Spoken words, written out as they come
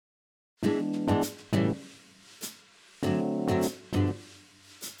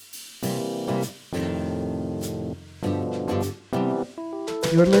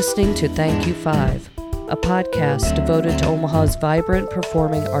You're listening to Thank You 5, a podcast devoted to Omaha's vibrant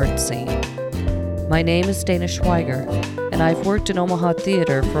performing arts scene. My name is Dana Schweiger, and I've worked in Omaha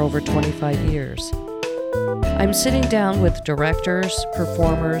theater for over 25 years. I'm sitting down with directors,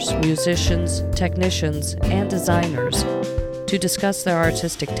 performers, musicians, technicians, and designers to discuss their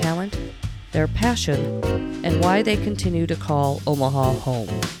artistic talent, their passion, and why they continue to call Omaha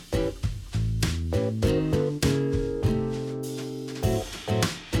home.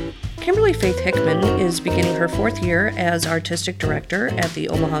 Kimberly Faith Hickman is beginning her fourth year as artistic director at the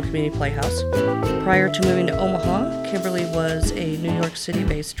Omaha Community Playhouse. Prior to moving to Omaha, Kimberly was a New York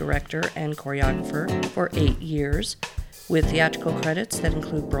City-based director and choreographer for 8 years, with theatrical credits that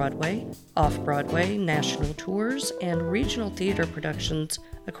include Broadway, off-Broadway, national tours, and regional theater productions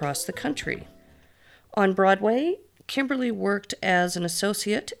across the country. On Broadway, Kimberly worked as an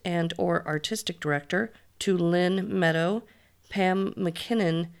associate and/or artistic director to Lynn Meadow, Pam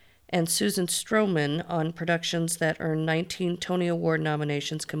McKinnon, and Susan Stroman on productions that earned 19 Tony Award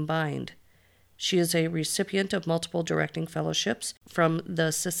nominations combined. She is a recipient of multiple directing fellowships from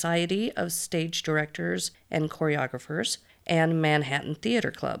the Society of Stage Directors and Choreographers and Manhattan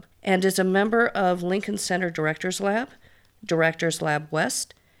Theater Club, and is a member of Lincoln Center Directors Lab, Directors Lab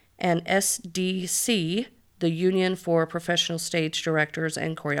West, and SDC, the Union for Professional Stage Directors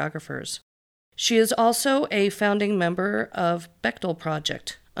and Choreographers. She is also a founding member of Bechtel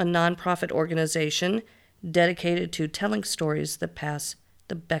Project, a nonprofit organization dedicated to telling stories that pass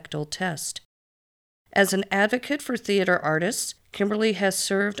the Bechdel test. As an advocate for theater artists, Kimberly has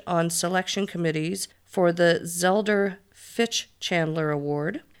served on selection committees for the Zelder Fitch Chandler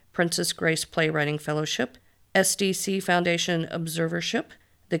Award, Princess Grace Playwriting Fellowship, SDC Foundation Observership,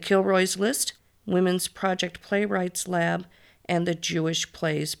 the Kilroy's List, Women's Project Playwrights Lab, and the Jewish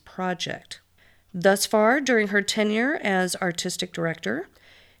Plays Project. Thus far, during her tenure as artistic director,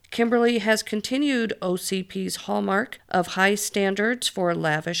 Kimberly has continued OCP's hallmark of high standards for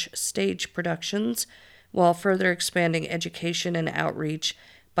lavish stage productions, while further expanding education and outreach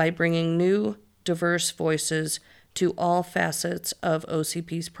by bringing new, diverse voices to all facets of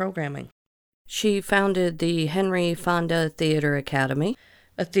OCP's programming. She founded the Henry Fonda Theater Academy,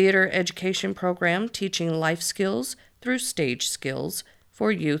 a theater education program teaching life skills through stage skills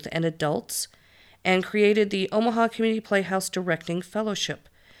for youth and adults, and created the Omaha Community Playhouse Directing Fellowship,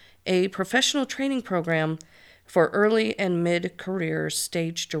 a professional training program for early and mid-career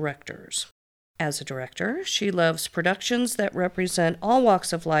stage directors. As a director, she loves productions that represent all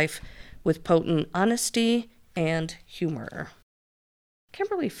walks of life with potent honesty and humor.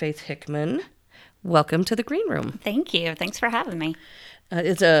 Kimberly Faith Hickman, welcome to the Green Room. Thank you. Thanks for having me.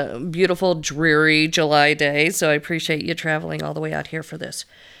 It's a beautiful, dreary July day, so I appreciate you traveling all the way out here for this.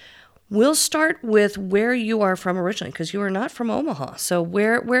 We'll start with where you are from originally, because you are not from Omaha. So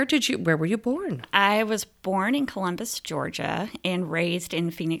where were you born? I was born in Columbus, Georgia, and raised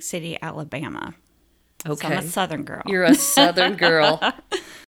in Phoenix City, Alabama. Okay. So I'm a Southern girl. You're a Southern girl.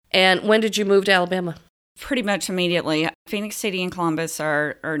 And when did you move to Alabama? Pretty much immediately. Phoenix City and Columbus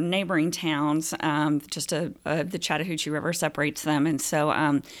are neighboring towns. The Chattahoochee River separates them. And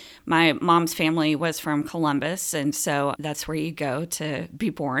so my mom's family was from Columbus. And so that's where you go to be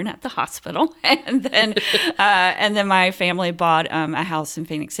born, at the hospital. And then my family bought a house in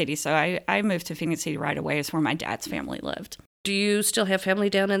Phoenix City. So I moved to Phoenix City right away. It's where my dad's family lived. Do you still have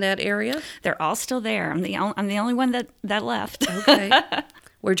family down in that area? They're all still there. I'm the only one that left. Okay.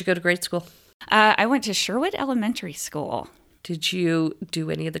 Where'd you go to grade school? I went to Sherwood Elementary School. Did you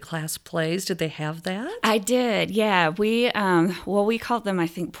do any of the class plays? Did they have that? I did, yeah. We called them, I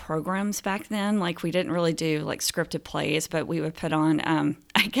think, programs back then. Like, we didn't really do, like, scripted plays, but we would put on,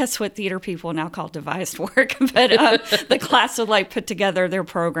 I guess what theater people now call devised work. But the class would, like, put together their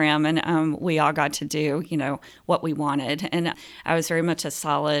program, and we all got to do, what we wanted. And I was very much a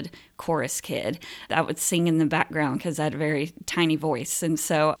solid chorus kid. I would sing in the background because I had a very tiny voice. And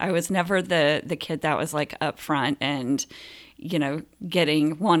so I was never the kid that was, like, up front and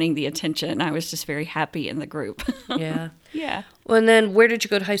wanting the attention. I was just very happy in the group. Yeah. Yeah. Well, and then where did you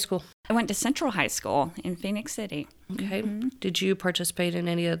go to high school? I went to Central High School in Phoenix City. Okay. Mm-hmm. Did you participate in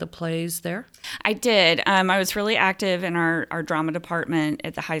any of the plays there? I did. I was really active in our drama department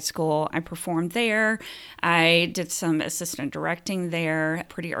at the high school. I performed there. I did some assistant directing there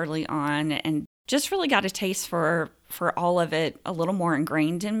pretty early on, and just really got a taste for all of it, a little more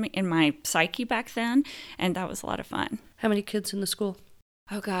ingrained in my psyche back then, and that was a lot of fun. How many kids in the school?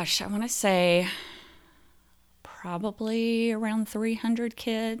 Oh gosh, I want to say probably around 300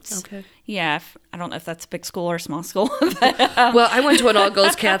 kids. Okay. Yeah, I don't know if that's a big school or small school. But, well, I went to an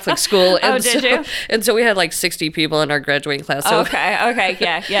all-girls Catholic school. And did you? And so we had like 60 people in our graduating class. So, okay,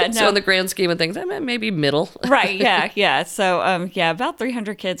 yeah. No. So in the grand scheme of things, I mean, maybe middle. Right, yeah. So, about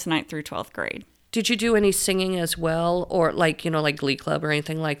 300 kids, 9th through 12th grade. Did you do any singing as well, or like Glee Club or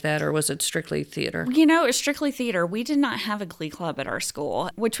anything like that, or was it strictly theater? It was strictly theater. We did not have a Glee Club at our school,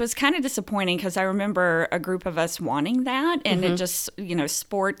 which was kind of disappointing because I remember a group of us wanting that, and it just,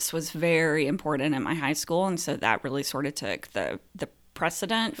 sports was very important in my high school, and so that really sort of took the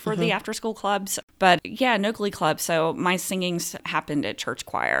precedent for the after-school clubs. But yeah, no Glee Club, so my singings happened at church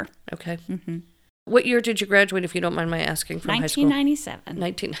choir. Okay. Mm-hmm. What year did you graduate, if you don't mind my asking, from high school? 1997.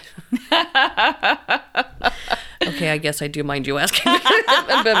 Okay, I guess I do mind you asking,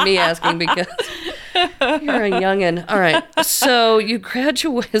 but me asking because you're a youngin'. All right, so you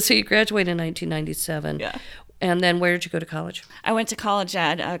graduated in 1997. Yeah. And then where did you go to college? I went to college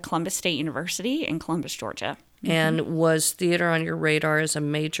at Columbus State University in Columbus, Georgia. And was theater on your radar as a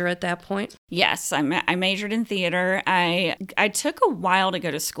major at that point? Yes, I majored in theater. I took a while to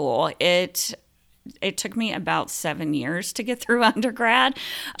go to school. It took me about 7 years to get through undergrad,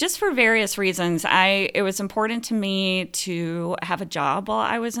 just for various reasons. It was important to me to have a job while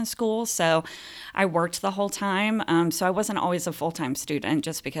I was in school, so I worked the whole time. So I wasn't always a full-time student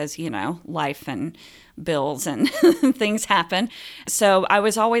just because, life and bills and things happen. So I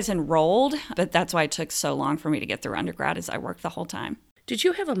was always enrolled, but that's why it took so long for me to get through undergrad, as I worked the whole time. Did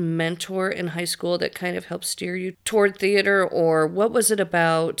you have a mentor in high school that kind of helped steer you toward theater, or what was it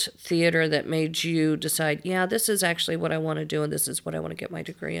about theater that made you decide, yeah, this is actually what I want to do and this is what I want to get my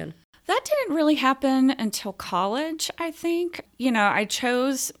degree in? That didn't really happen until college, I think. I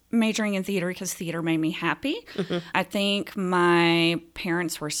chose majoring in theater because theater made me happy. Mm-hmm. I think my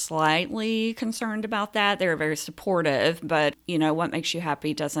parents were slightly concerned about that. They were very supportive, but, what makes you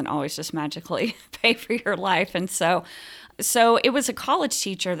happy doesn't always just magically pay for your life. And so it was a college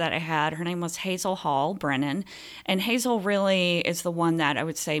teacher that I had. Her name was Hazel Hall Brennan. And Hazel really is the one that I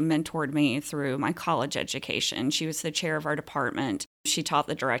would say mentored me through my college education. She was the chair of our department. She taught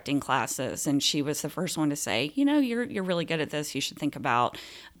the directing classes, and she was the first one to say, you're really good at this. You should think about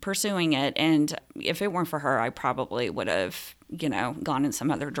pursuing it. And if it weren't for her, I probably would have, gone in some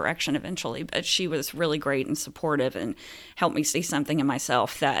other direction eventually. But she was really great and supportive and helped me see something in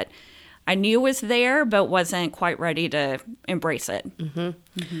myself that I knew was there, but wasn't quite ready to embrace it.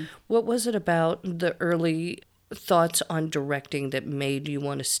 Mm-hmm. Mm-hmm. What was it about the early thoughts on directing that made you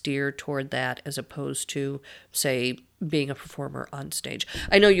want to steer toward that as opposed to, say, being a performer on stage?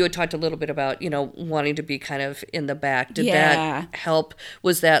 I know you had talked a little bit about, wanting to be kind of in the back. Did that help?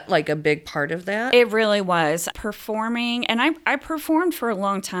 Was that like a big part of that? It really was. Performing, and I performed for a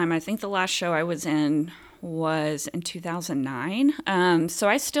long time. I think the last show I was in was in 2009. So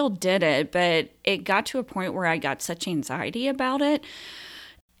I still did it, but it got to a point where I got such anxiety about it.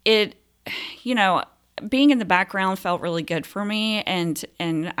 Being in the background felt really good for me, and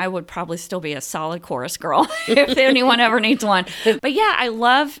I would probably still be a solid chorus girl if anyone ever needs one. But yeah, I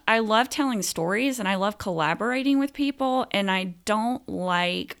love telling stories, and I love collaborating with people, and I don't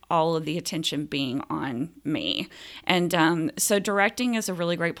like all of the attention being on me. And so directing is a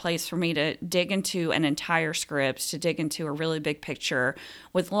really great place for me to dig into an entire script, to dig into a really big picture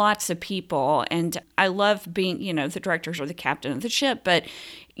with lots of people. And I love being, the directors are the captain of the ship, but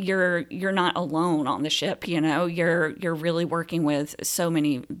you're not alone on the ship. You're really working with so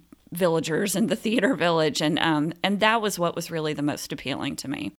many villagers in the theater village, and that was what was really the most appealing to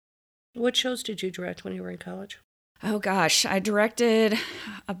me. What shows did you direct when you were in college? Oh gosh, I directed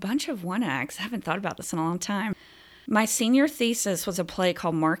a bunch of one-acts. I haven't thought about this in a long time. My senior thesis was a play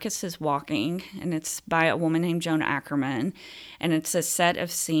called Marcus is Walking, and it's by a woman named Joan Ackerman, and it's a set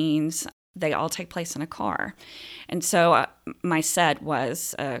of scenes. They all take place in a car. And so my set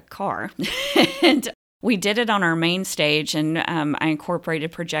was a car. And we did it on our main stage, and I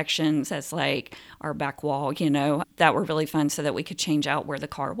incorporated projections as like our back wall, that were really fun so that we could change out where the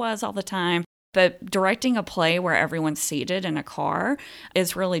car was all the time. But directing a play where everyone's seated in a car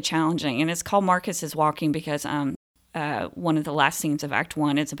is really challenging. And it's called Marcus is Walking because one of the last scenes of Act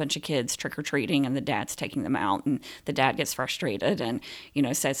 1 is a bunch of kids trick-or-treating, and the dad's taking them out, and the dad gets frustrated and,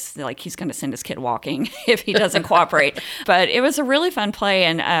 says like he's going to send his kid walking if he doesn't cooperate. But it was a really fun play,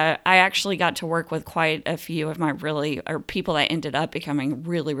 and I actually got to work with quite a few of my people that ended up becoming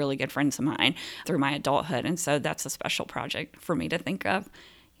really, really good friends of mine through my adulthood, and so that's a special project for me to think of.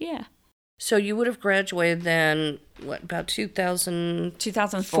 Yeah. So you would have graduated then, about 2004?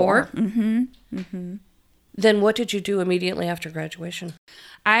 2004. Mm-hmm. Mm-hmm. Then what did you do immediately after graduation?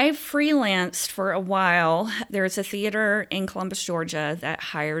 I freelanced for a while. There's a theater in Columbus, Georgia that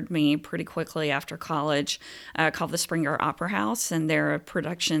hired me pretty quickly after college called the Springer Opera House, and they're a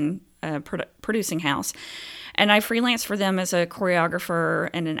producing house. And I freelanced for them as a choreographer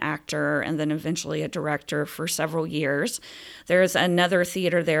and an actor, and then eventually a director for several years. There's another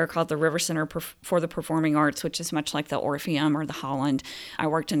theater there called the River Center for the Performing Arts, which is much like the Orpheum or the Holland. I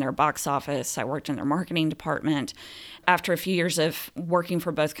worked in their box office. I worked in their marketing department. After a few years of working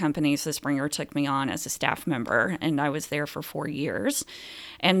for both companies, the Springer took me on as a staff member, and I was there for 4 years.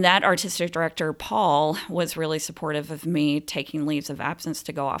 And that artistic director, Paul, was really supportive of me taking leaves of absence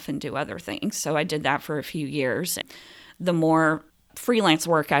to go off and do other things. So I did that for a few years. The more freelance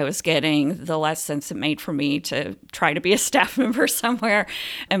work I was getting, the less sense it made for me to try to be a staff member somewhere.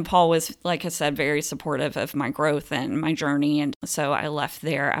 And Paul was, like I said, very supportive of my growth and my journey. And so I left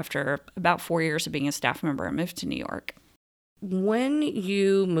there after about 4 years of being a staff member and moved to New York. When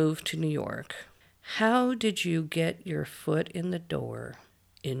you moved to New York, how did you get your foot in the door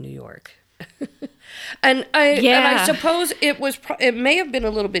in New York? And I suppose it may have been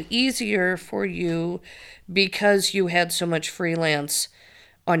a little bit easier for you because you had so much freelance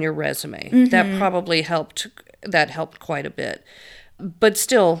on your resume. Mm-hmm. That probably helped. That helped quite a bit. But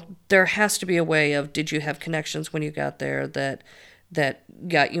still, there has to be a way of, did you have connections when you got there that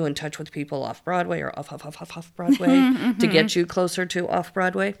got you in touch with people off Broadway or off Broadway mm-hmm. to get you closer to off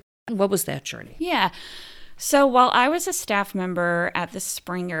Broadway? What was that journey? Yeah. So while I was a staff member at the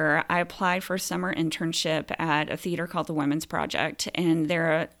Springer, I applied for a summer internship at a theater called the Women's Project. And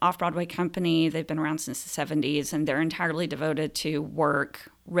they're an off-Broadway company. They've been around since the 70s, and they're entirely devoted to work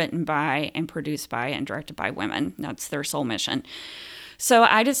written by and produced by and directed by women. That's their sole mission. So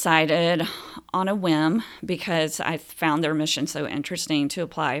I decided on a whim, because I found their mission so interesting, to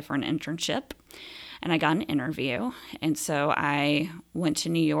apply for an internship. And I got an interview. And so I went to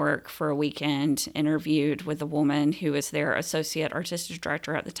New York for a weekend, interviewed with a woman who was their associate artistic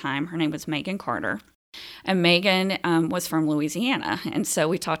director at the time. Her name was Megan Carter. And Megan was from Louisiana. And so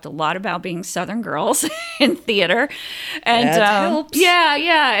we talked a lot about being Southern girls in theater. And that helps.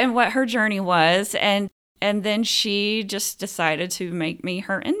 Yeah, and what her journey was. And then she just decided to make me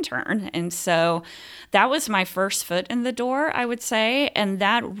her intern. And so that was my first foot in the door, I would say. And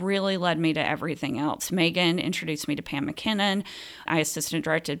that really led me to everything else. Megan introduced me to Pam McKinnon. I assistant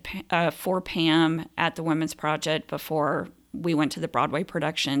directed for Pam at the Women's Project before we went to the Broadway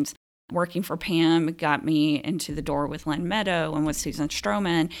productions. Working for Pam got me into the door with Lynn Meadow and with Susan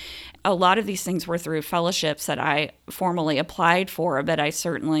Stroman. A lot of these things were through fellowships that I formally applied for, but I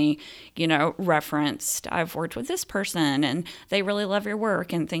certainly, referenced, I've worked with this person and they really love your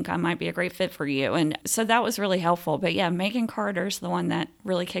work and think I might be a great fit for you. And so that was really helpful. But yeah, Megan Carter's the one that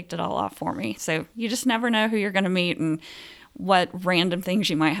really kicked it all off for me. So you just never know who you're going to meet and what random things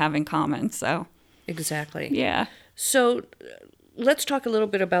you might have in common. So exactly. Yeah. So let's talk a little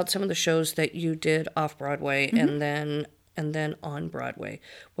bit about some of the shows that you did off Broadway mm-hmm. and then on Broadway.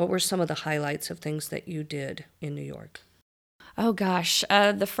 What were some of the highlights of things that you did in New York? Oh gosh,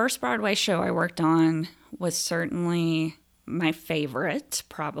 the first Broadway show I worked on was certainly my favorite,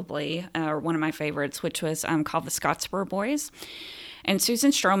 probably, or one of my favorites, which was called The Scottsboro Boys. And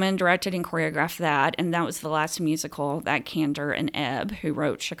Susan Stroman directed and choreographed that, and that was the last musical that Kander and Ebb, who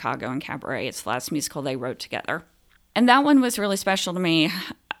wrote Chicago and Cabaret, it's the last musical they wrote together. And that one was really special to me.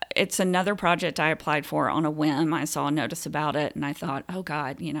 It's another project I applied for on a whim. I saw a notice about it, and I thought, oh,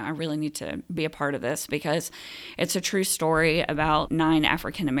 God, I really need to be a part of this, because it's a true story about 9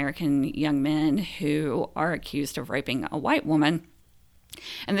 African-American young men who are accused of raping a white woman.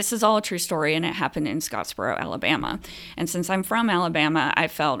 And this is all a true story, and it happened in Scottsboro, Alabama. And since I'm from Alabama, I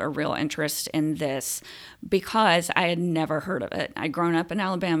felt a real interest in this because I had never heard of it. I'd grown up in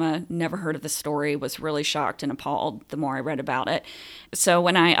Alabama, never heard of the story, was really shocked and appalled the more I read about it. So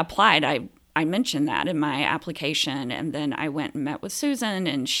when I applied, I mentioned that in my application, and then I went and met with Susan,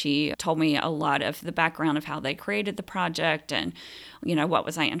 and she told me a lot of the background of how they created the project and, what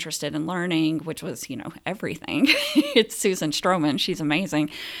was I interested in learning, which was, everything. It's Susan Stroman. She's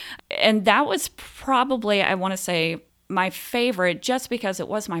amazing. And that was probably, I want to say, my favorite, just because it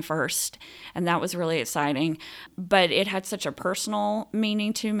was my first, and that was really exciting. But it had such a personal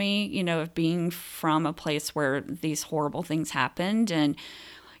meaning to me, of being from a place where these horrible things happened, and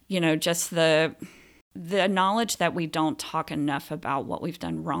just the knowledge that we don't talk enough about what we've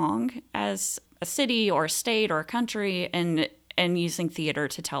done wrong as a city or a state or a country, and using theater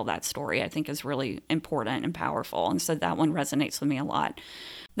to tell that story, I think, is really important and powerful. And so that one resonates with me a lot.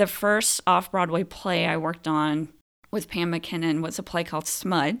 The first off-Broadway play I worked on with Pam McKinnon was a play called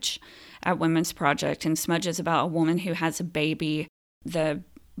Smudge at Women's Project. And Smudge is about a woman who has a baby. The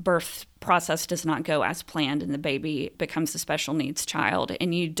birth process does not go as planned, and the baby becomes a special needs child.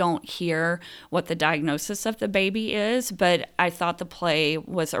 And you don't hear what the diagnosis of the baby is, but I thought the play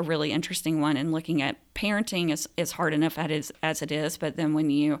was a really interesting one. And looking at parenting is hard enough as it is, but then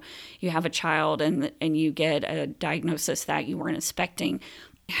when you have a child and you get a diagnosis that you weren't expecting,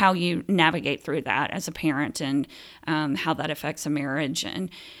 how you navigate through that as a parent, and how that affects a marriage,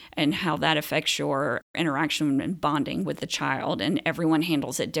 and how that affects your interaction and bonding with the child, and everyone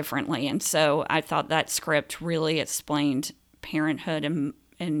handles it differently. And so I thought that script really explained parenthood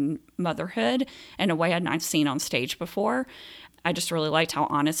and motherhood in a way I'd not seen on stage before. I just really liked how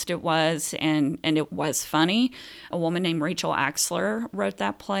honest it was, and it was funny. A woman named Rachel Axler wrote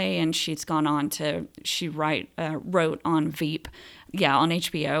that play, and she's gone on to, wrote on Veep, on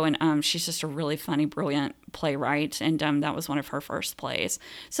HBO, and she's just a really funny, brilliant playwright, and that was one of her first plays.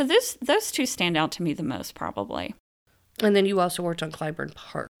 So those two stand out to me the most, probably. And then you also worked on Clybourne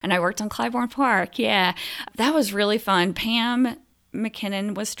Park. And I worked on Clybourne Park, yeah. That was really fun. Pam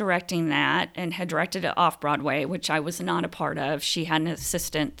McKinnon was directing that and had directed it off-Broadway, which I was not a part of. She had an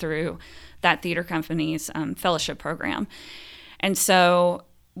assistant through that theater company's fellowship program. And so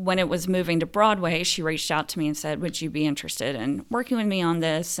when it was moving to Broadway, she reached out to me and said, would you be interested in working with me on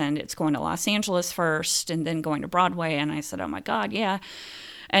this? And it's going to Los Angeles first and then going to Broadway. And I said, oh my God, yeah.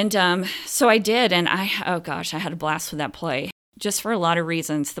 And so I did. And I had a blast with that play, just for a lot of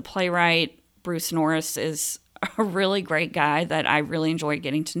reasons. The playwright, Bruce Norris, is a really great guy that I really enjoy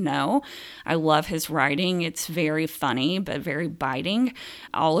getting to know. I love his writing. It's very funny, but very biting.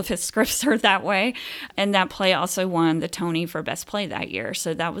 All of his scripts are that way. And that play also won the Tony for Best Play that year.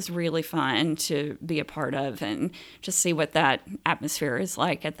 So that was really fun to be a part of and just see what that atmosphere is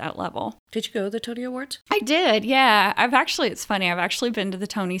like at that level. Did you go to the Tony Awards? I did, yeah. It's funny. I've actually been to the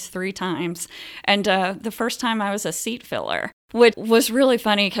Tonys 3 times. And the first time I was a seat filler, which was really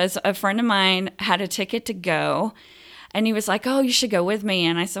funny because a friend of mine had a ticket to go, and he was like, oh, you should go with me.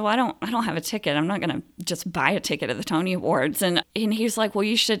 And I said, well, I don't have a ticket. I'm not going to just buy a ticket at the Tony Awards. And he was like, well,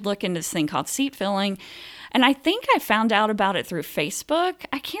 you should look into this thing called seat filling. And I think I found out about it through Facebook.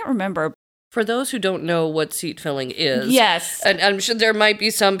 I can't remember. For those who don't know what seat filling is, yes, and I'm sure there might be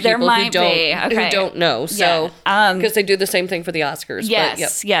some people who don't know, so because they do the same thing for the Oscars. Yes, but,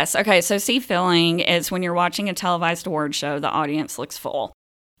 yep. Yes. Okay, so seat filling is when you're watching a televised award show, the audience looks full.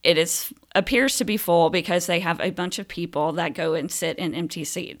 It appears to be full because they have a bunch of people that go and sit in empty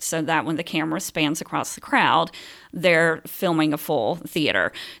seats, so that when the camera spans across the crowd, they're filming a full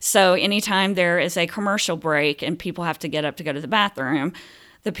theater. So anytime there is a commercial break and people have to get up to go to the bathroom,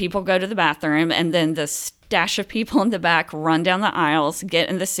 the people go to the bathroom, and then the dash of people in the back run down the aisles, get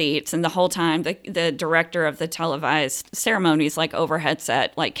in the seats, and the whole time the director of the televised ceremony is like over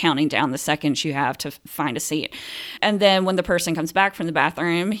headset, like counting down the seconds you have to find a seat. And then when the person comes back from the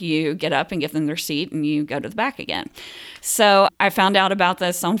bathroom, you get up and give them their seat and you go to the back again. So I found out about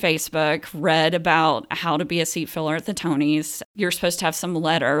this on Facebook, read about how to be a seat filler at the Tonys. You're supposed to have some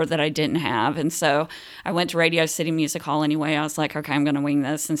letter that I didn't have. And so I went to Radio City Music Hall anyway. I was like, okay, I'm going to wing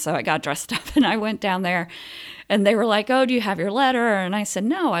this. And so I got dressed up and I went down there. And they were like, oh, do you have your letter? And I said,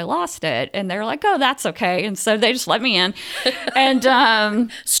 no, I lost it. And they were like, oh, that's okay. And so they just let me in.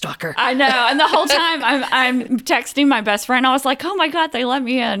 And stalker. I know. And the whole time I'm texting my best friend. I was like, oh my God, they let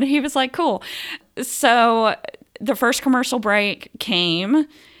me in. He was like, cool. So the first commercial break came,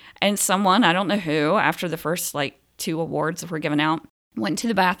 and someone, I don't know who, after the first 2 awards were given out, went to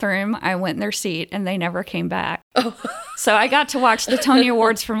the bathroom. I went in their seat, and they never came back. Oh. So I got to watch the Tony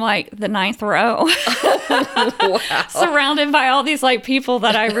Awards from the 9th row. Wow. Surrounded by all these people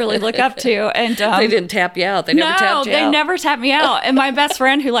that I really look up to. And they didn't tap you out. They never tapped you out. No, they never tapped me out. And my best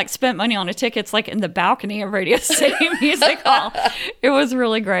friend who spent money on a ticket's in the balcony of Radio City Music Hall. It was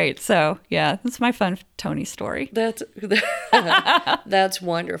really great. So yeah, that's my fun Tony story. That's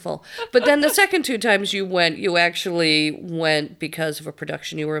wonderful. But then the second 2 times you went, you actually went because of a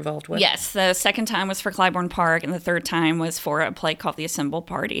production you were involved with? Yes, the second time was for Clybourne Park, and the third time was for a play called The Assembled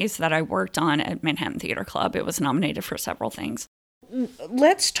Parties that I worked on at Manhattan Theater Club. It was nominated for several things.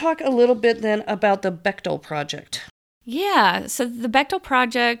 Let's talk a little bit then about the Bechtel Project. Yeah, so the Bechtel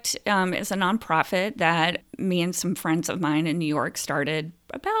Project is a nonprofit that me and some friends of mine in New York started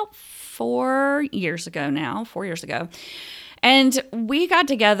about 4 years ago now. And we got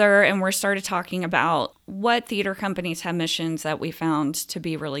together and we started talking about what theater companies have missions that we found to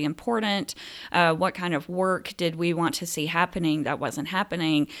be really important. What kind of work did we want to see happening that wasn't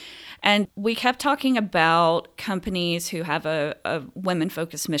happening? And we kept talking about companies who have a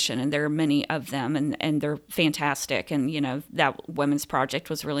women-focused mission, and there are many of them, and they're fantastic. And, that Women's Project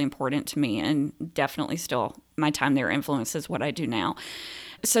was really important to me, and definitely still my time there influences what I do now.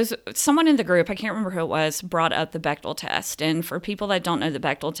 So someone in the group, I can't remember who it was, brought up the Bechdel test. And for people that don't know the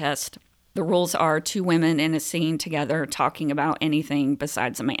Bechdel test, the rules are 2 women in a scene together talking about anything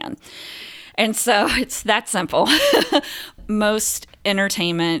besides a man. And so it's that simple. Most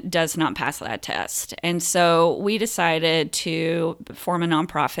entertainment does not pass that test. And so we decided to form a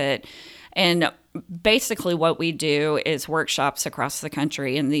nonprofit. And basically what we do is workshops across the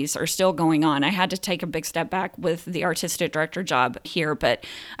country, and these are still going on. I had to take a big step back with the artistic director job here, but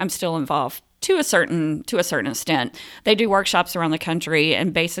I'm still involved to a certain extent. They do workshops around the country,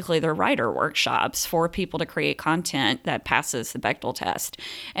 and basically they're writer workshops for people to create content that passes the Bechdel test.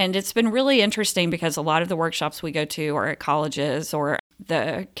 And it's been really interesting because a lot of the workshops we go to are at colleges or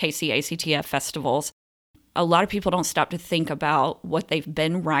the KCACTF festivals. A lot of people don't stop to think about what they've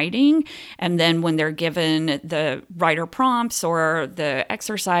been writing. And then when they're given the writer prompts or the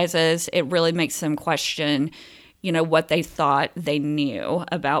exercises, it really makes them question, what they thought they knew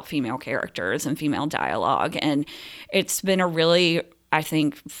about female characters and female dialogue. And it's been a really, I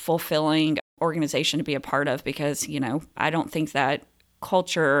think, fulfilling organization to be a part of because, I don't think that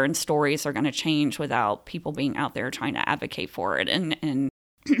culture and stories are going to change without people being out there trying to advocate for it and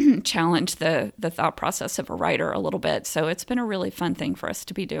challenge the thought process of a writer a little bit. So it's been a really fun thing for us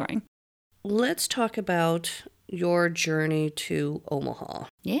to be doing. Let's talk about your journey to Omaha.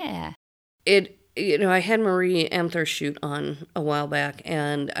 Yeah. I had Marie Amthershoot on a while back,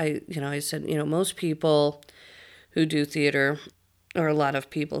 and I said, most people who do theater, or a lot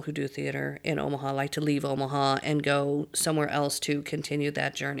of people who do theater in Omaha, like to leave Omaha and go somewhere else to continue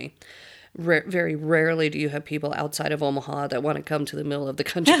that journey. Very rarely do you have people outside of Omaha that want to come to the middle of the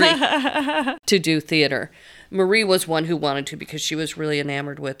country to do theater. Marie was one who wanted to because she was really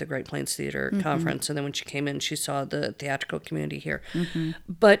enamored with the Great Plains Theater Conference. And then when she came in, she saw the theatrical community here. Mm-hmm.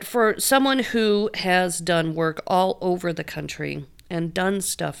 But for someone who has done work all over the country and done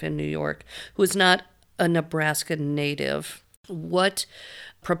stuff in New York, who is not a Nebraska native, what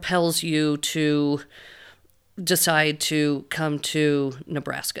propels you to decide to come to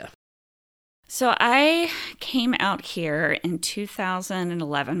Nebraska? So I came out here in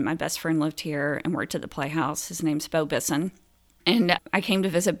 2011. My best friend lived here and worked at the Playhouse. His name's Bo Bisson. And I came to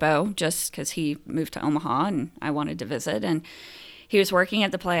visit Bo just because he moved to Omaha and I wanted to visit. And he was working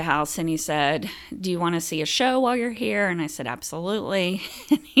at the Playhouse and he said, "Do you want to see a show while you're here?" And I said, "Absolutely."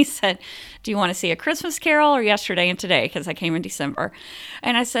 And he said, "Do you want to see A Christmas Carol or Yesterday and Today?" Because I came in December.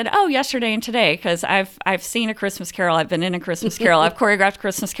 And I said, "Oh, Yesterday and Today," because I've seen A Christmas Carol. I've been in A Christmas Carol. I've choreographed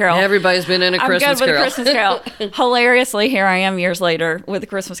Christmas Carol. Everybody's been in A Christmas Carol. I'm good with A Christmas Carol. Hilariously, here I am years later with A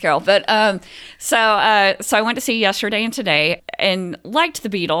Christmas Carol. But so I went to see Yesterday and Today and liked the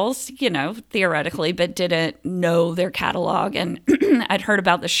Beatles, theoretically, but didn't know their catalog. And I'd heard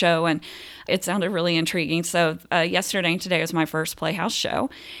about the show and it sounded really intriguing. So Yesterday and Today was my first Playhouse show.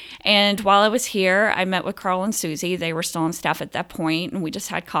 And while I was here, I met with Carl and Susie. They were still on staff at that point, and we just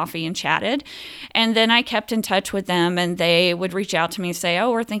had coffee and chatted. And then I kept in touch with them, and they would reach out to me and say,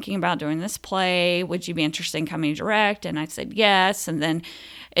 "Oh, we're thinking about doing this play. Would you be interested in coming to direct?" And I said yes. And then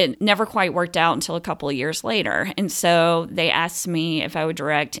it never quite worked out until a couple of years later. And so they asked me if I would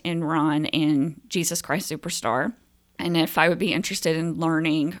direct Enron in Jesus Christ Superstar, and if I would be interested in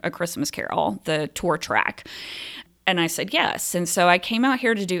learning A Christmas Carol, the tour track. And I said yes. And so I came out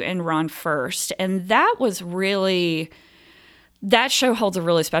here to do Enron first. And that show holds a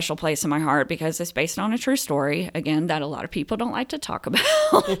really special place in my heart because it's based on a true story, again, that a lot of people don't like to talk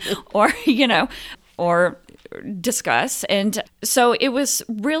about or discuss. And so it was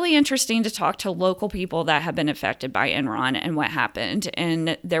really interesting to talk to local people that have been affected by Enron and what happened.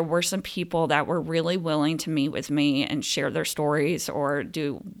 And there were some people that were really willing to meet with me and share their stories or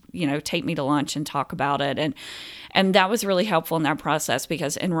take me to lunch and talk about it. And that was really helpful in that process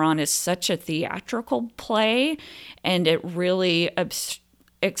because Enron is such a theatrical play and it really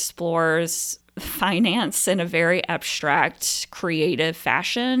explores finance in a very abstract, creative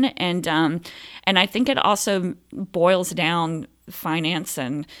fashion. And I think it also boils down finance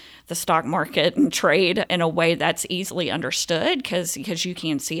and the stock market and trade in a way that's easily understood because you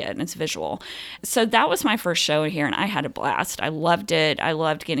can see it and it's visual. So that was my first show here and I had a blast. I loved it. I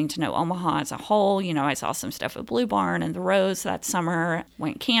loved getting to know Omaha as a whole. I saw some stuff at Blue Barn and the Rose that summer,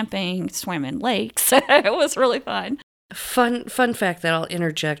 went camping, swam in lakes. It was really fun. Fun fact that I'll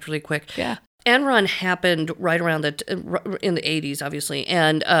interject really quick. Yeah. Enron happened right around in the 80s, obviously,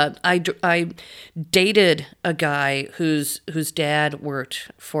 and I dated a guy whose dad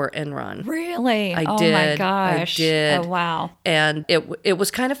worked for Enron. Really? I oh did. my gosh. I did. Oh wow. And it was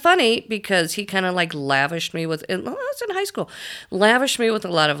kind of funny because he kind of like lavished me with, and I was in high school, lavished me with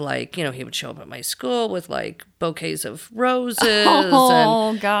a lot of like, he would show up at my school with like bouquets of roses and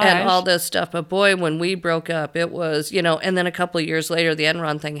all this stuff. But boy, when we broke up, it was, and then a couple of years later, the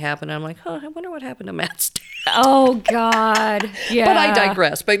Enron thing happened. I'm like, I wonder what happened to Matt's dad. Oh God. Yeah. But I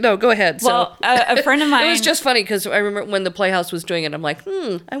digress. But no, go ahead. Well, a friend of mine. It was just funny because I remember when the Playhouse was doing it, I'm like,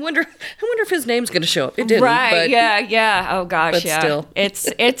 I wonder if his name's going to show up. It didn't. Right. But, yeah. Oh gosh. but yeah. still.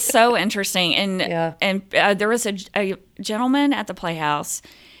 It's so interesting. And Yeah. and there was a gentleman at the Playhouse,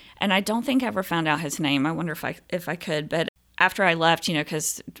 and I don't think I ever found out his name. I wonder if I could, but after I left,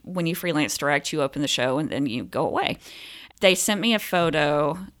 because when you freelance direct, you open the show and then you go away. They sent me a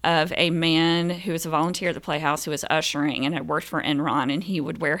photo of a man who was a volunteer at the Playhouse who was ushering and had worked for Enron, and he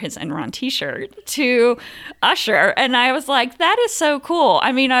would wear his Enron t-shirt to usher. And I was like, that is so cool.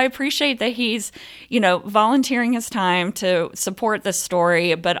 I mean, I appreciate that he's, volunteering his time to support this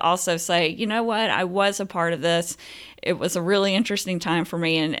story, but also say, you know what, I was a part of this. It was a really interesting time for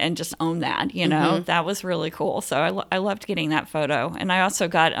me, and just own that, That was really cool. So I loved getting that photo. And I also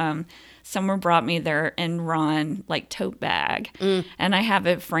got, someone brought me their Enron like tote bag, and I have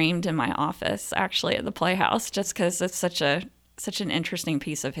it framed in my office actually at the Playhouse, just because it's such an interesting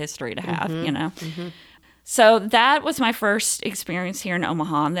piece of history to have, So that was my first experience here in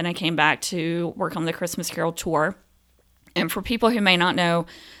Omaha. And then I came back to work on the Christmas Carol tour. And for people who may not know,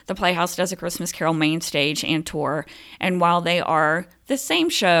 the Playhouse does a Christmas Carol main stage and tour. And while they are the same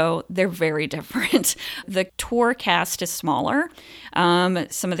show, they're very different. The tour cast is smaller.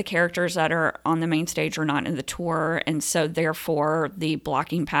 Some of the characters that are on the main stage are not in the tour. And so therefore, the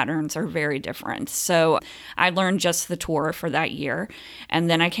blocking patterns are very different. So I learned just the tour for that year. And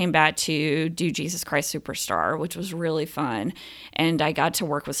then I came back to do Jesus Christ Superstar, which was really fun. And I got to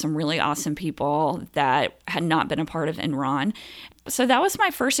work with some really awesome people that had not been a part of Enron. So that was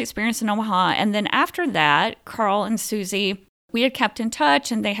my first experience in Omaha. And then after that, Carl and Susie, we had kept in touch,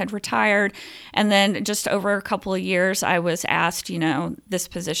 and they had retired. And then just over a couple of years, I was asked, this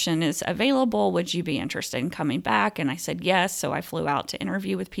position is available. Would you be interested in coming back? And I said yes. So I flew out to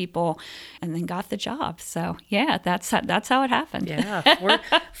interview with people and then got the job. So yeah, that's how it happened. Yeah,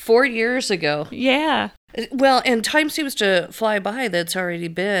 4 years ago. Yeah. Well, and time seems to fly by. That's already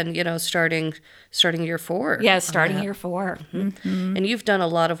been, starting year 4. Yeah, starting year 4. Mm-hmm. And you've done a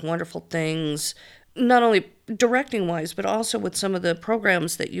lot of wonderful things, not only directing-wise, but also with some of the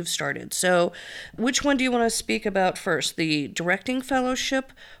programs that you've started. So which one do you want to speak about first, the Directing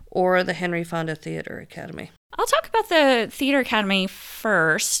Fellowship or the Henry Fonda Theater Academy? I'll talk about the Theater Academy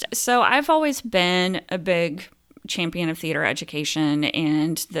first. So I've always been a big champion of theater education,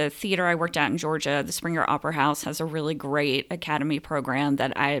 and the theater I worked at in Georgia, the Springer Opera House, has a really great academy program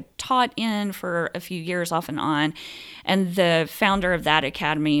that I taught in for a few years off and on. And the founder of that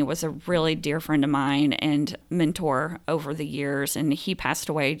academy was a really dear friend of mine and mentor over the years, and he passed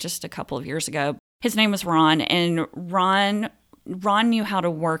away just a couple of years ago. His name was Ron, and Ron knew how to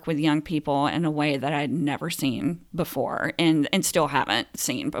work with young people in a way that I'd never seen before and still haven't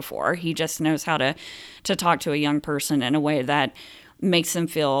seen before. He just knows how to talk to a young person in a way that makes them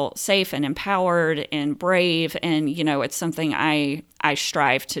feel safe and empowered and brave. And, it's something I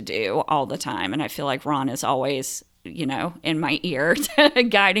strive to do all the time. And I feel like Ron is always, in my ear,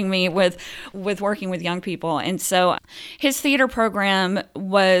 guiding me with working with young people. And so his theater program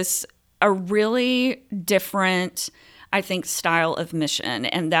was a really different, I think, style of mission.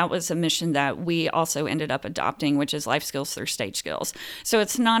 And that was a mission that we also ended up adopting, which is life skills through stage skills. So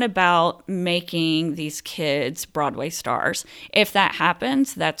it's not about making these kids Broadway stars. If that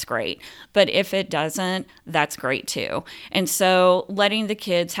happens, that's great. But if it doesn't, that's great too. And so letting the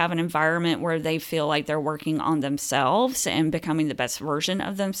kids have an environment where they feel like they're working on themselves and becoming the best version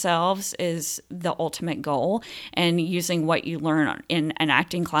of themselves is the ultimate goal. And using what you learn in an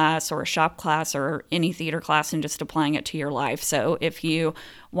acting class or a shop class or any theater class and just applying it to your life. So if you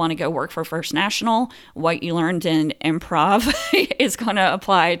want to go work for First National, what you learned in improv is going to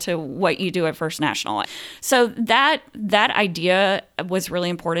apply to what you do at First National. So that idea was really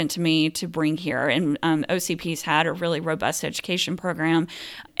important to me to bring here. And OCP's had a really robust education program,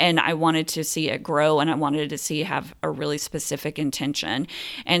 and I wanted to see it grow, and I wanted to see it have a really specific intention.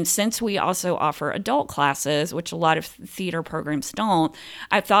 And since we also offer adult classes, which a lot of theater programs don't,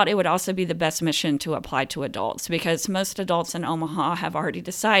 I thought it would also be the best mission to apply to adults, because most adults in Omaha have already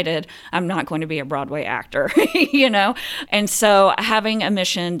decided decided I'm not going to be a Broadway actor, And so having a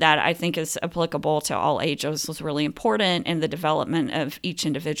mission that I think is applicable to all ages was really important, and the development of each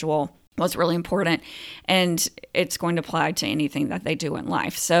individual was really important, and it's going to apply to anything that they do in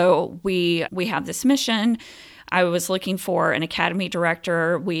life. So we have this mission. I was looking for an academy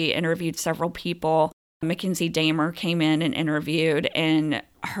director. We interviewed several people. Mackenzie Damer came in and interviewed, and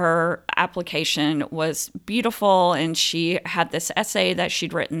her application was beautiful, and she had this essay that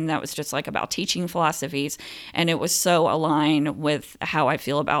she'd written that was just like about teaching philosophies, and it was so aligned with how I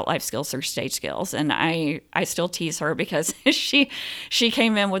feel about life skills or stage skills. And I still tease her because she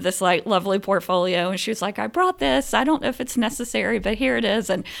came in with this like lovely portfolio, and she was like, I brought this, I don't know if it's necessary, but here it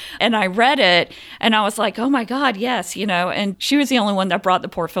is. And I read it, and I was like, oh my God, yes, and she was the only one that brought the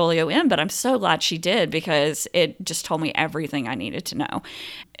portfolio in, but I'm so glad she did, because it just told me everything I needed to know.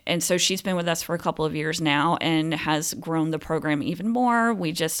 And so she's been with us for a couple of years now and has grown the program even more.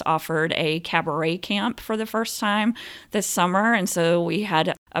 We just offered a cabaret camp for the first time this summer. And so we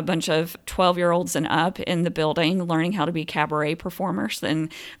had a bunch of 12-year-olds and up in the building learning how to be cabaret performers.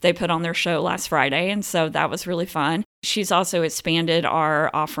 And they put on their show last Friday. And so that was really fun. She's also expanded our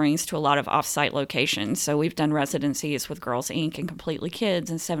offerings to a lot of off-site locations. So we've done residencies with Girls Inc. and Completely Kids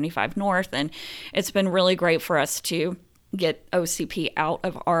and 75 North. And it's been really great for us to get OCP out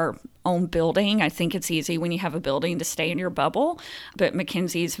of our own building. I think it's easy when you have a building to stay in your bubble, but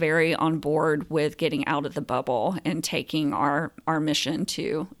Mackenzie's very on board with getting out of the bubble and taking our mission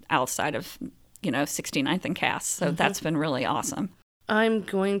to outside of, 69th and Cass. So that's been really awesome. I'm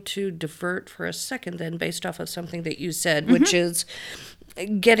going to divert for a second then based off of something that you said, which is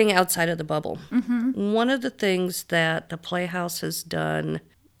getting outside of the bubble. One of the things that the Playhouse has done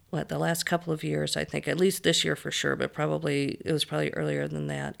the last couple of years, I think, at least this year for sure, but it was probably earlier than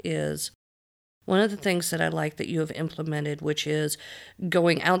that, is one of the things that I like that you have implemented, which is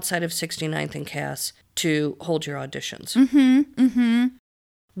going outside of 69th and Cass to hold your auditions.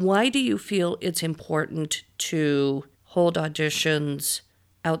 Why do you feel it's important to hold auditions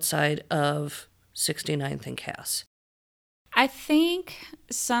outside of 69th and Cass? I think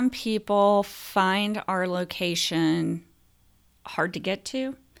some people find our location hard to get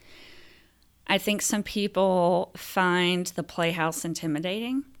to. I think some people find the Playhouse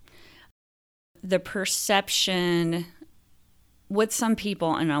intimidating. The perception with some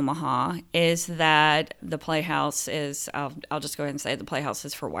people in Omaha is that the Playhouse is, I'll just go ahead and say the Playhouse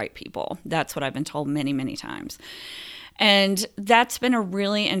is for white people. That's what I've been told many, many times. And that's been a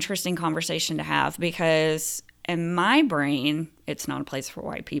really interesting conversation to have, because in my brain, it's not a place for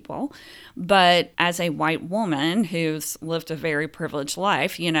white people. But as a white woman who's lived a very privileged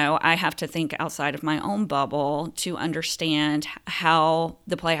life, I have to think outside of my own bubble to understand how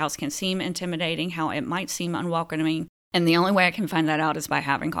the Playhouse can seem intimidating, how it might seem unwelcoming. And the only way I can find that out is by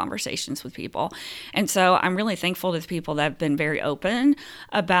having conversations with people. And so I'm really thankful to the people that have been very open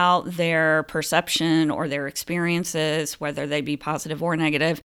about their perception or their experiences, whether they be positive or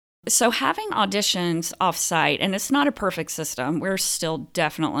negative. So having auditions off-site, and it's not a perfect system, we're still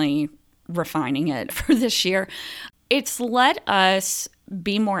definitely refining it for this year. It's let us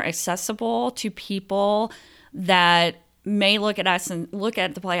be more accessible to people that may look at us and look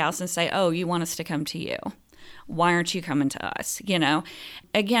at the Playhouse and say, oh, you want us to come to you. Why aren't you coming to us?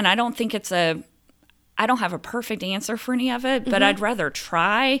 Again, I don't have a perfect answer for any of it, but I'd rather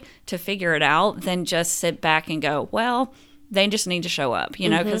try to figure it out than just sit back and go, well, they just need to show up,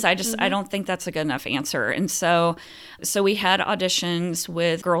 because I don't think that's a good enough answer. And so we had auditions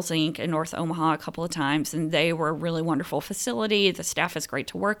with Girls Inc. in North Omaha a couple of times, and they were a really wonderful facility. The staff is great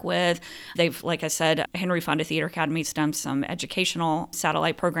to work with. They've, like I said, Henry Fonda Theater Academy's done some educational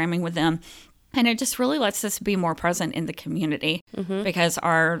satellite programming with them. And it just really lets us be more present in the community, because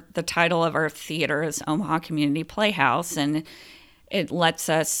the title of our theater is Omaha Community Playhouse, and it lets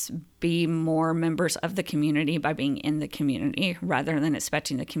us be more members of the community by being in the community rather than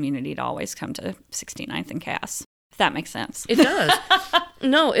expecting the community to always come to 69th and Cass. If that makes sense. It does.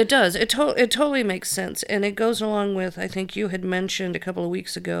 No, it does. It totally makes sense. And it goes along with, I think you had mentioned a couple of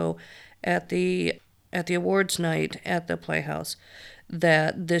weeks ago at the awards night at the Playhouse,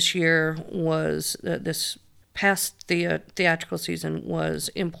 that this year was, this past theatrical season was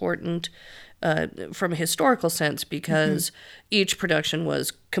important from a historical sense, because each production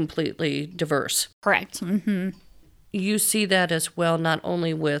was completely diverse. Correct. You see that as well, not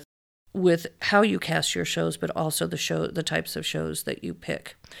only with how you cast your shows, but also the types of shows that you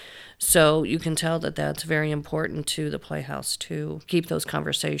pick. So you can tell that that's very important to the Playhouse to keep those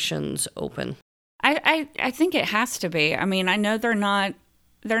conversations open. I think it has to be. I mean, I know they're not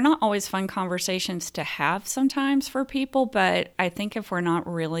they're not always fun conversations to have sometimes for people, but I think if we're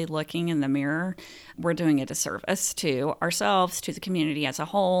not really looking in the mirror, we're doing a disservice to ourselves, to the community as a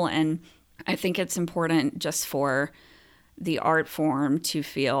whole. And I think it's important just for the art form to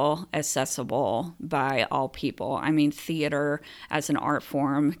feel accessible by all people. I mean, theater as an art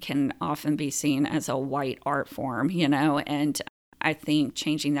form can often be seen as a white art form, and I think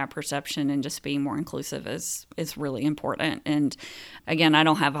changing that perception and just being more inclusive is really important. And again, I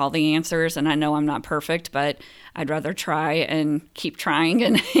don't have all the answers, and I know I'm not perfect, but I'd rather try and keep trying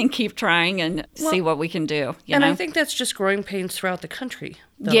and keep trying and see what we can do. I think that's just growing pains throughout the country,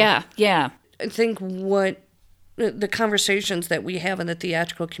 though. Yeah. I think what the conversations that we have in the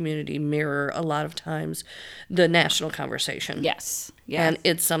theatrical community mirror a lot of times the national conversation. Yes. And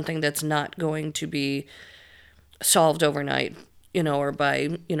it's something that's not going to be solved overnight, or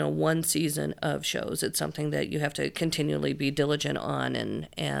by, one season of shows. It's something that you have to continually be diligent on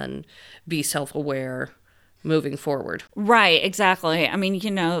and be self-aware moving forward. Right, exactly. I mean,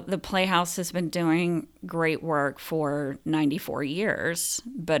 the Playhouse has been doing great work for 94 years,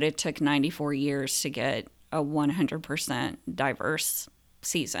 but it took 94 years to get a 100% diverse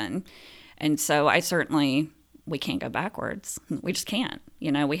season. And so we can't go backwards. We just can't.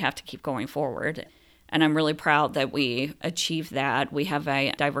 We have to keep going forward. And I'm really proud that we achieved that. We have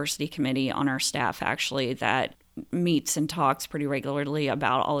a diversity committee on our staff, actually, that meets and talks pretty regularly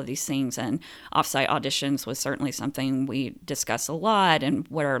about all of these things. And offsite auditions was certainly something we discuss a lot, and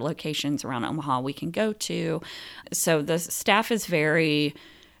what are locations around Omaha we can go to. So the staff is very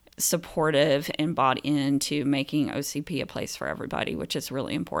supportive and bought into making OCP a place for everybody, which is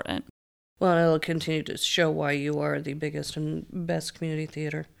really important. Well, it'll continue to show why you are the biggest and best community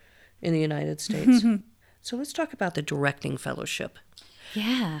theater in the United States. So let's talk about the Directing Fellowship.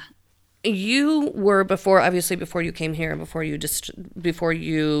 Yeah. You were before you came here, before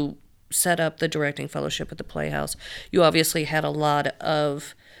you set up the Directing Fellowship at the Playhouse, you obviously had a lot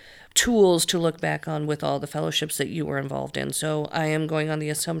of tools to look back on with all the fellowships that you were involved in. So I am going on the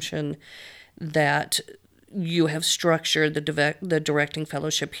assumption that you have structured the Directing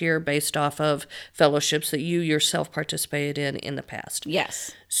Fellowship here based off of fellowships that you yourself participated in the past.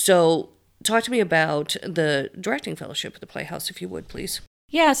 Yes. So talk to me about the Directing Fellowship at the Playhouse, if you would, please.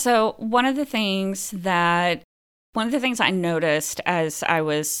 Yeah, so one of the things I noticed as I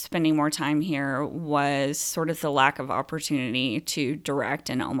was spending more time here was sort of the lack of opportunity to direct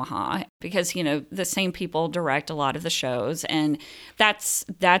in Omaha, because, the same people direct a lot of the shows, and that's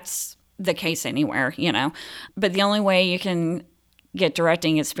the case anywhere, but the only way you can get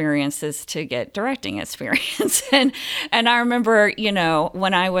directing experience is to get directing experience. and I remember,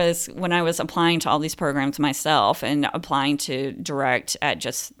 when I was applying to all these programs myself and applying to direct at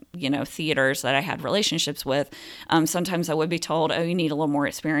just, theaters that I had relationships with, sometimes I would be told, oh, you need a little more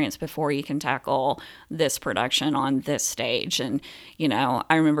experience before you can tackle this production on this stage. And,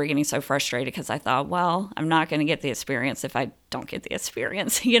 I remember getting so frustrated because I thought, well, I'm not going to get the experience if I don't get the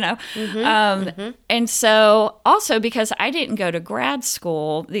experience, And so also because I didn't go to grad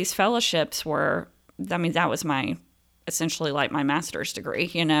school, these fellowships that was essentially like my master's degree,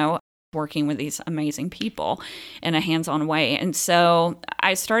 working with these amazing people in a hands-on way. And so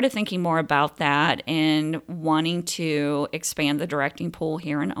I started thinking more about that and wanting to expand the directing pool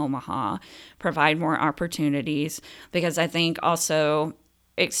here in Omaha, provide more opportunities, because I think also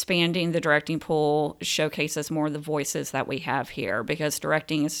expanding the directing pool showcases more of the voices that we have here, because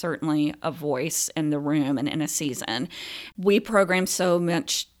directing is certainly a voice in the room and in a season. We program so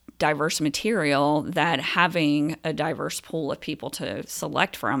much diverse material that having a diverse pool of people to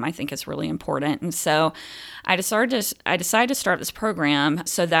select from, I think, is really important. And so I decided to start this program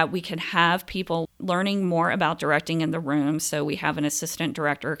so that we could have people learning more about directing in the room. So we have an assistant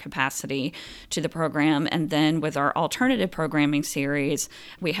director capacity to the program. And then with our alternative programming series,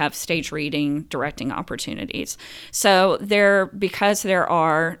 we have stage reading directing opportunities. So because there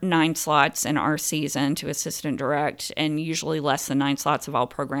are 9 slots in our season to assistant direct, and usually less than 9 slots of all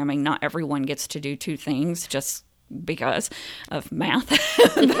programming, not everyone gets to do 2 things just because of math.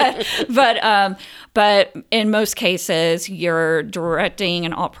 but in most cases, you're directing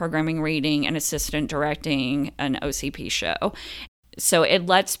an alt programming reading and assistant directing an OCP show. So it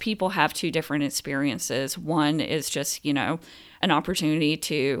lets people have 2 different experiences. One is just, an opportunity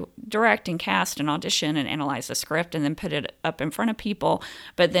to direct and cast and audition and analyze the script and then put it up in front of people,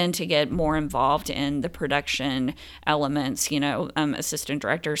 but then to get more involved in the production elements. Assistant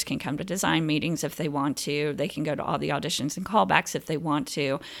directors can come to design meetings if they want to. They can go to all the auditions and callbacks if they want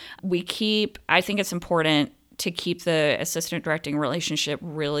to. I think it's important to keep the assistant directing relationship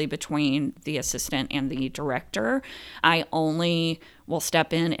really between the assistant and the director. I only will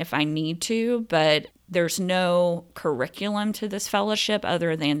step in if I need to, but there's no curriculum to this fellowship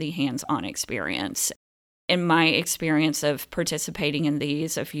other than the hands-on experience. In my experience of participating in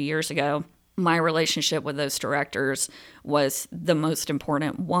these a few years ago, my relationship with those directors was the most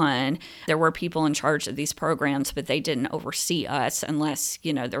important one. There were people in charge of these programs, but they didn't oversee us unless,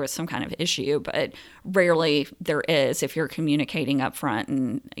 there was some kind of issue. But rarely there is if you're communicating up front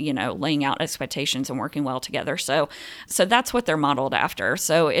and, laying out expectations and working well together. So that's what they're modeled after.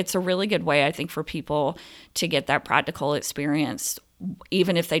 So it's a really good way, I think, for people to get that practical experience.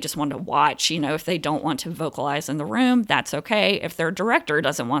 Even if they just want to watch, if they don't want to vocalize in the room, that's okay. If their director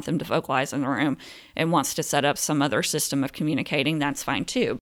doesn't want them to vocalize in the room and wants to set up some other system of communicating, that's fine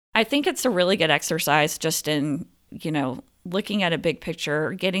too. I think it's a really good exercise just in, looking at a big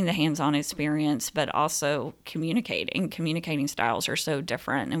picture, getting the hands-on experience, but also communicating. Communicating styles are so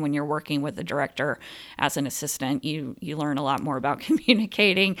different. And when you're working with the director as an assistant, you learn a lot more about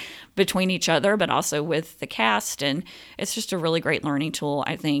communicating between each other, but also with the cast. And it's just a really great learning tool,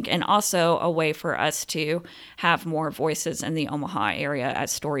 I think. And also a way for us to have more voices in the Omaha area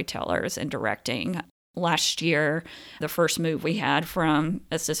as storytellers and directing. Last year, the first move we had from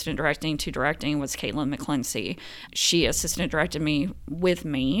assistant directing to directing was Caitlin McClincy. She assistant directed me with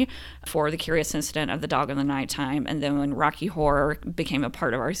me for The Curious Incident of the Dog in the Nighttime. And then when Rocky Horror became a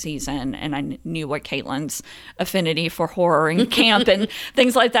part of our season, and I knew what Caitlin's affinity for horror and camp and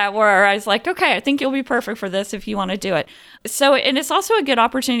things like that were, I was like, okay, I think you'll be perfect for this if you want to do it. So, and it's also a good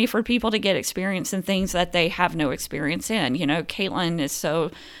opportunity for people to get experience in things that they have no experience in. Caitlin is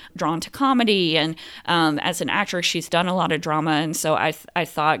so drawn to comedy, and as an actress, she's done a lot of drama, and so I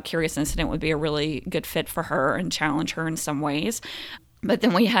thought Curious Incident would be a really good fit for her and challenge her in some ways. But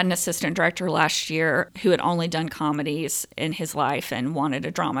then we had an assistant director last year who had only done comedies in his life and wanted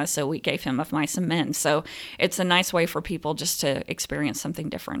a drama, so we gave him Of Mice and Men. So it's a nice way for people just to experience something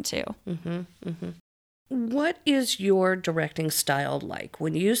different too. Mm-hmm, mm-hmm. What is your directing style like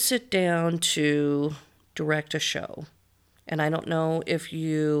when you sit down to direct a show? And I don't know if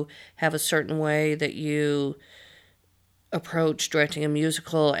you have a certain way that you approach directing a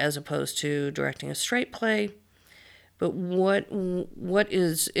musical as opposed to directing a straight play. But what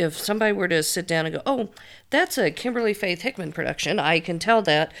is, if somebody were to sit down and go, oh, that's a Kimberly Faith Hickman production, I can tell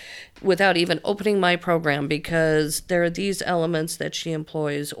that without even opening my program because there are these elements that she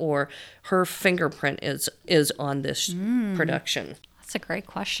employs or her fingerprint is on this production. That's a great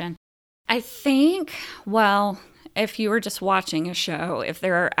question. I think, if you were just watching a show, if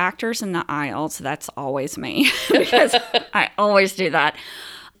there are actors in the aisles, that's always me because I always do that.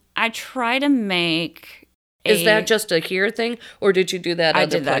 I try to make Is that just a here thing, or did you do that other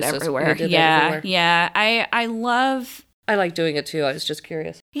places? I did that everywhere. Yeah. I like doing it too. I was just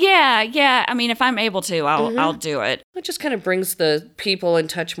curious. Yeah. I mean, if I'm able to, I'll do it. It just kind of brings the people in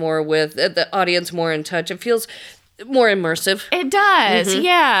touch more with the audience more in touch. It feels more immersive. It does,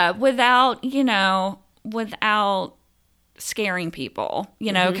 yeah. Without scaring people,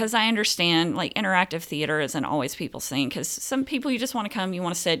 because I understand like interactive theater isn't always people's thing, because some people you just want to come, you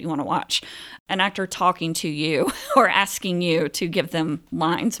want to sit, you want to watch. An actor talking to you or asking you to give them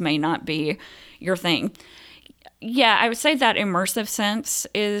lines may not be your thing. Yeah, I would say that immersive sense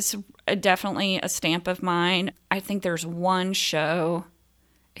is definitely a stamp of mine. I think there's one show.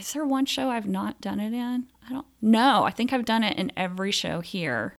 Is there one show I've not done it in? I don't know. I think I've done it in every show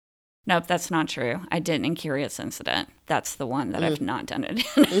here. Nope, that's not true. I didn't in Curious Incident. That's the one that I've not done it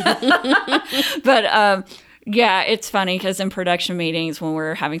in. But yeah, it's funny because in production meetings when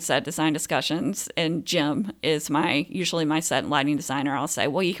we're having set design discussions, and Jim is usually my set and lighting designer, I'll say,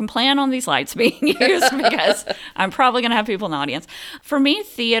 well, you can plan on these lights being used because I'm probably going to have people in the audience. For me,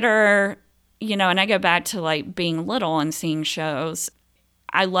 theater, and I go back to like being little and seeing shows,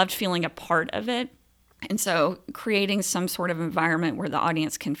 I loved feeling a part of it. And so creating some sort of environment where the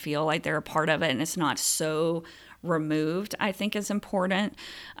audience can feel like they're a part of it and it's not so removed, I think is important.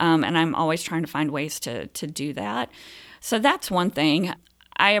 And I'm always trying to find ways to do that. So that's one thing.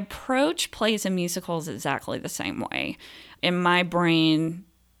 I approach plays and musicals exactly the same way. In my brain,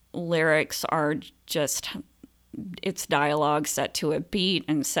 lyrics are just, it's dialogue set to a beat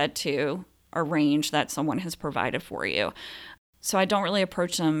and set to a range that someone has provided for you. So I don't really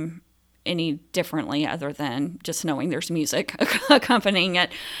approach them any differently other than just knowing there's music accompanying it.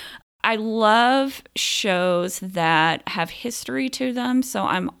 I love shows that have history to them, so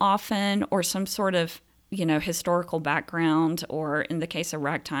I'm often, or some sort of historical background, or in the case of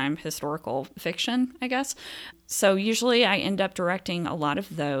Ragtime, historical fiction, I guess. So usually I end up directing a lot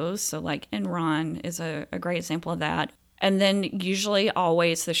of those. So like Enron is a great example of that. And then usually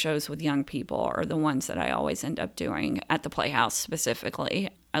always the shows with young people are the ones that I always end up doing at the Playhouse specifically.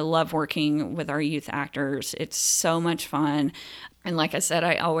 I love working with our youth actors. It's so much fun. And like I said,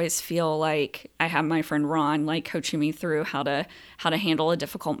 I always feel like I have my friend Ron like coaching me through how to handle a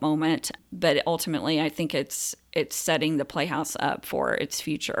difficult moment. But ultimately, I think it's setting the Playhouse up for its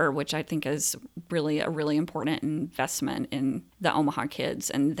future, which I think is really a really important investment in the Omaha kids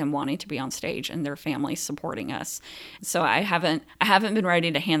and them wanting to be on stage and their families supporting us. So I haven't been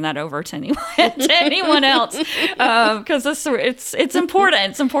ready to hand that over to anyone else because it's important.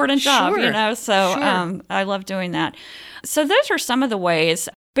 It's an important job, Sure. So Sure. I love doing that. So those are some of the ways.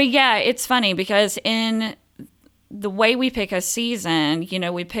 But yeah, it's funny because in the way we pick a season,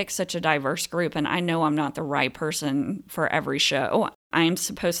 we pick such a diverse group, and I know I'm not the right person for every show. I'm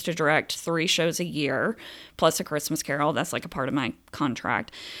supposed to direct 3 shows a year, plus A Christmas Carol. That's like a part of my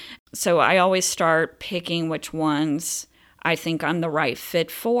contract. So I always start picking which ones I think I'm the right fit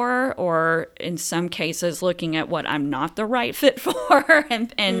for, or in some cases looking at what I'm not the right fit for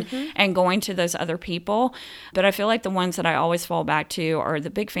and going to those other people. But I feel like the ones that I always fall back to are the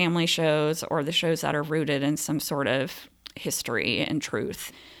big family shows or the shows that are rooted in some sort of history and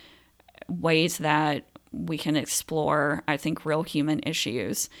truth, ways that we can explore, I think, real human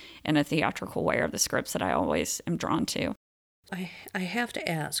issues in a theatrical way are the scripts that I always am drawn to. I have to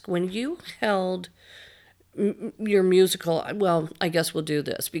ask, when you held your musical, well, I guess we'll do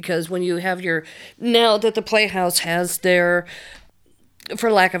this, because when you have now that the Playhouse has their,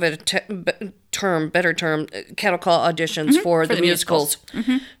 for lack of a better term, cattle call auditions for the musicals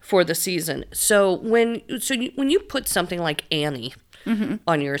for the season. So when you put something like Annie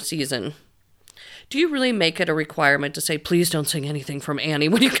on your season, do you really make it a requirement to say, please don't sing anything from Annie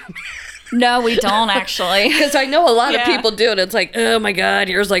when you come No, we don't actually. Because I know a lot of people do it. It's like, oh my God,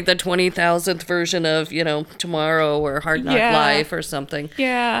 here's like the 20,000th version of, Tomorrow or Hard Knock Life or something.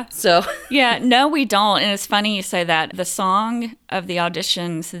 Yeah. So. Yeah, no, we don't. And it's funny you say that. The song of the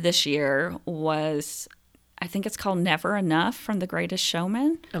auditions this year was, I think it's called Never Enough from The Greatest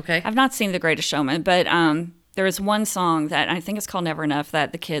Showman. Okay. I've not seen The Greatest Showman, but there was one song that I think it's called Never Enough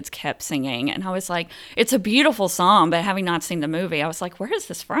that the kids kept singing. And I was like, it's a beautiful song, but having not seen the movie, I was like, where is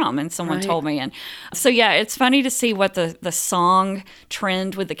this from? And someone told me. And so, yeah, it's funny to see what the song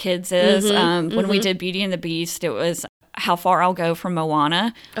trend with the kids is. When we did Beauty and the Beast, it was How Far I'll Go from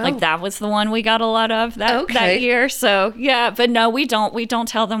Moana. Like that was the one we got a lot of that year. So, yeah, but no, we don't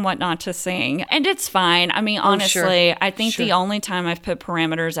tell them what not to sing. And it's fine. I mean, honestly, I think the only time I've put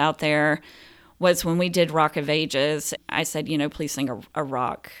parameters out there was when we did Rock of Ages. I said, please sing a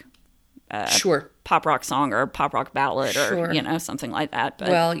rock, pop rock song or pop rock ballad or, something like that. But,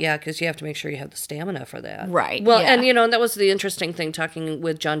 well, yeah, because you have to make sure you have the stamina for that. Right. Well, and, that was the interesting thing talking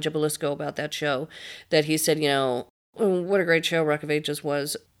with John Jabalisco about that show, that he said, what a great show Rock of Ages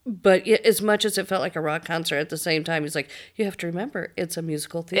was. But as much as it felt like a rock concert, at the same time, he's like, you have to remember, it's a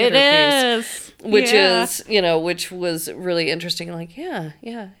musical theater piece. Which is, which was really interesting. Like, yeah,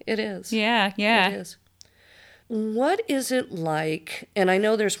 it is. Yeah. It is. What is it like, and I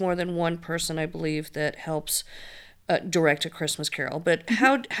know there's more than one person, I believe, that helps direct A Christmas Carol, but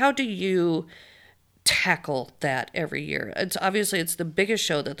how do you tackle that every year? It's the biggest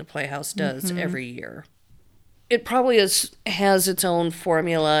show that the Playhouse does every year. It probably has its own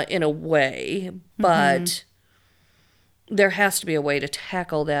formula in a way, but there has to be a way to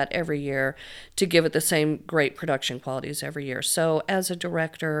tackle that every year to give it the same great production qualities every year. So as a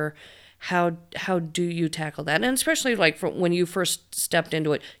director, how do you tackle that? And especially like when you first stepped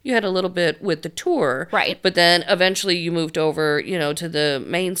into it, you had a little bit with the tour. Right. But then eventually you moved over, to the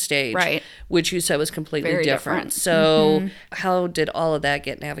main stage. Right. Which you said was completely Very different. different. So how did all of that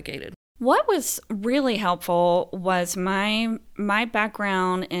get navigated? What was really helpful was my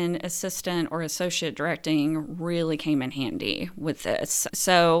background in assistant or associate directing really came in handy with this.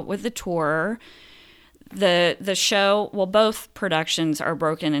 So with the tour, the show, both productions are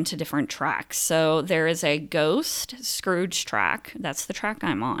broken into different tracks. So there is a Ghost Scrooge track. That's the track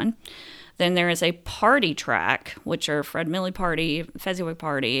I'm on. Then there is a party track, which are Fred Milley Party, Fezziwig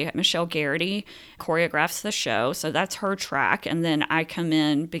Party. Michelle Garrity choreographs the show, so that's her track. And then I come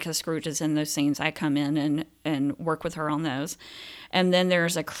in, because Scrooge is in those scenes, I come in and work with her on those. And then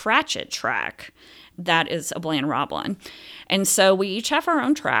there's a Cratchit track that is Ablain Roblin. And so we each have our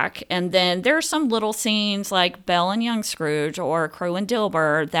own track. And then there are some little scenes like Belle and Young Scrooge or Crow and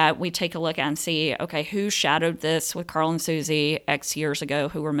Dilber that we take a look at and see, okay, who shadowed this with Carl and Susie X years ago?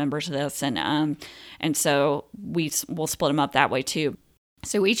 Who remembers this? And so we'll split them up that way too.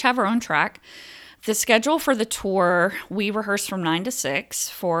 So we each have our own track. The schedule for the tour, we rehearse from 9 to 6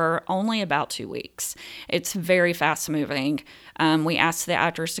 for only about 2 weeks. It's very fast moving. We ask the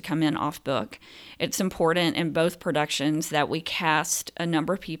actors to come in off book. It's important in both productions that we cast a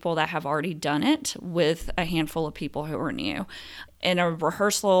number of people that have already done it with a handful of people who are new. In a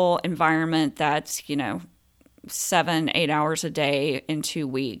rehearsal environment that's, 7-8 hours a day in 2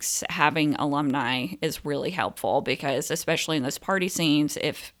 weeks, having alumni is really helpful because especially in those party scenes,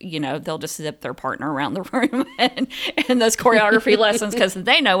 if, they'll just zip their partner around the room and those choreography lessons because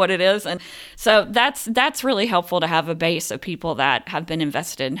they know what it is. And so that's really helpful to have a base of people that have been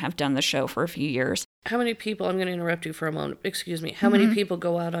invested and have done the show for a few years. How many people, I'm going to interrupt you for a moment, excuse me, how many people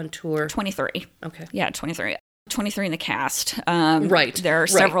go out on tour? 23. Okay. Yeah, 23. 23 in the cast. Right. There are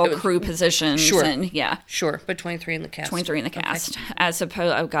several crew positions. Sure. And yeah. Sure, but 23 in the cast. 23 in the cast. Okay. As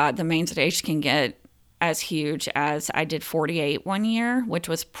opposed, oh God, the main stage can get as huge as I did 48 one year, which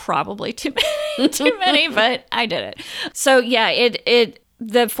was probably too many, but I did it. So yeah,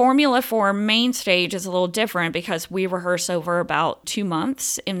 the formula for main stage is a little different because we rehearse over about 2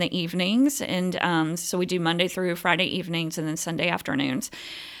 months in the evenings. And so we do Monday through Friday evenings and then Sunday afternoons.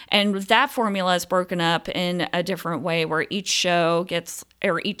 And that formula is broken up in a different way where each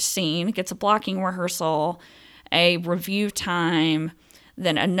scene gets a blocking rehearsal, a review time,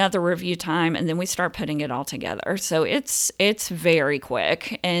 then another review time, and then we start putting it all together. So it's very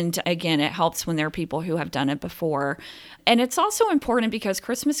quick. And again, it helps when there are people who have done it before. And it's also important because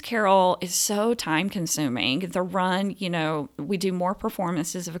Christmas Carol is so time consuming. The run, we do more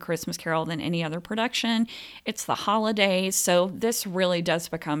performances of A Christmas Carol than any other production. It's the holidays. So this really does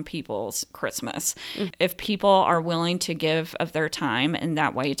become people's Christmas. If people are willing to give of their time in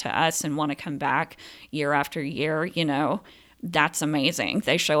that way to us and want to come back year after year, that's amazing.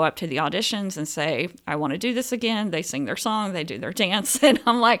 They show up to the auditions and say, I want to do this again. They sing their song, they do their dance. And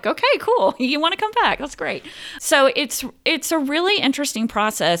I'm like, okay, cool. You want to come back? That's great. So it's a really interesting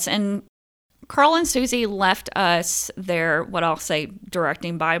process. And Carl and Susie left us their, what I'll say,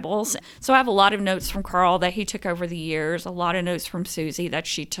 directing Bibles. So I have a lot of notes from Carl that he took over the years, a lot of notes from Susie that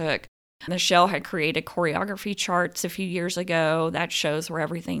she took. Michelle had created choreography charts a few years ago that shows where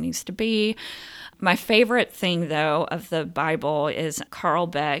everything needs to be. My favorite thing, though, of the Bible is Carl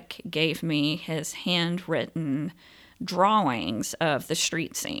Beck gave me his handwritten drawings of the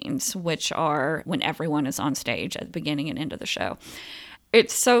street scenes, which are when everyone is on stage at the beginning and end of the show.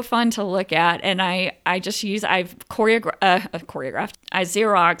 It's so fun to look at, and I've choreographed. I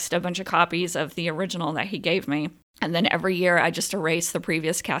Xeroxed a bunch of copies of the original that he gave me. And then every year I just erase the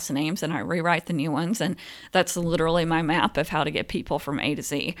previous cast names and I rewrite the new ones. And that's literally my map of how to get people from A to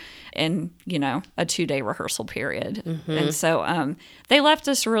Z in, a 2-day rehearsal period. Mm-hmm. And so they left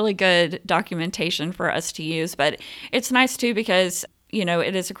us really good documentation for us to use. But it's nice too because,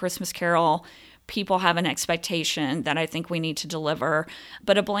 it is A Christmas Carol. People have an expectation that I think we need to deliver.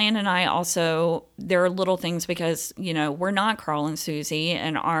 But Ablain and I also, there are little things because, we're not Carl and Susie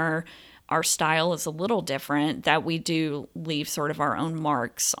and our style is a little different, that we do leave sort of our own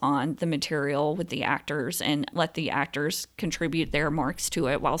marks on the material with the actors and let the actors contribute their marks to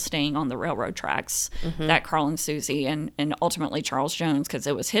it while staying on the railroad tracks that Carl and Susie and ultimately Charles Jones, because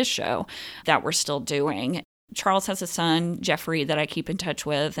it was his show, that we're still doing. Charles has a son, Jeffrey, that I keep in touch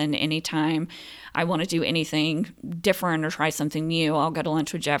with, and anytime I want to do anything different or try something new, I'll go to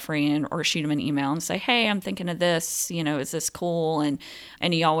lunch with Jeffrey or shoot him an email and say, hey, I'm thinking of this, is this cool? And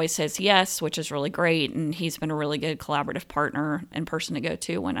he always says yes, which is really great, and he's been a really good collaborative partner and person to go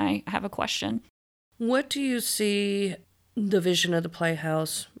to when I have a question. What do you see the vision of the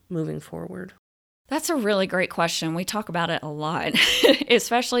Playhouse moving forward? That's a really great question. We talk about it a lot,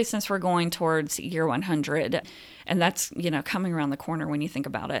 especially since we're going towards year 100. And that's, coming around the corner when you think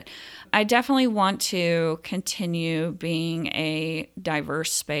about it. I definitely want to continue being a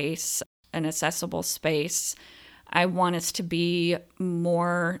diverse space, an accessible space. I want us to be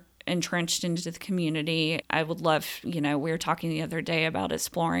more entrenched into the community. I would love, we were talking the other day about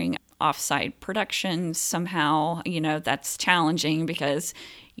exploring off-site productions somehow. That's challenging because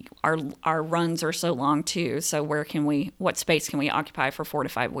our runs are so long too. So what space can we occupy for 4 to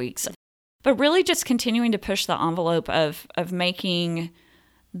 5 weeks? But really just continuing to push the envelope of making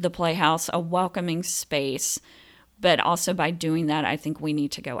the Playhouse a welcoming space But also by doing that, I think we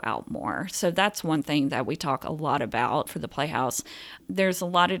need to go out more. So that's one thing that we talk a lot about for the Playhouse. There's a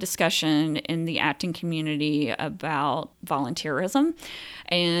lot of discussion in the acting community about volunteerism,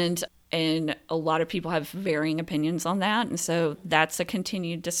 and a lot of people have varying opinions on that. And so that's a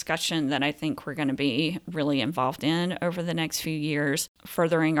continued discussion that I think we're going to be really involved in over the next few years,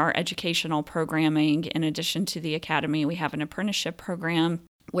 furthering our educational programming. In addition to the academy, we have an apprenticeship program,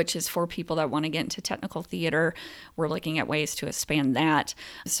 which is for people that want to get into technical theater. We're looking at ways to expand that.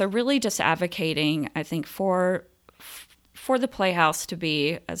 So really just advocating, I think, for the Playhouse to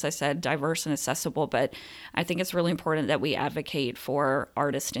be, as I said, diverse and accessible. But I think it's really important that we advocate for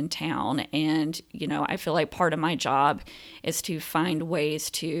artists in town. And, I feel like part of my job is to find ways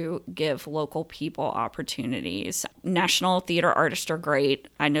to give local people opportunities. National theater artists are great.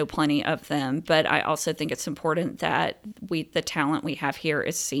 I know plenty of them, but I also think it's important that the talent we have here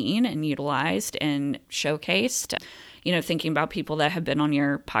is seen and utilized and showcased. Thinking about people that have been on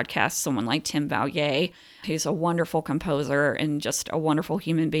your podcast, someone like Tim Valier, who's a wonderful composer and just a wonderful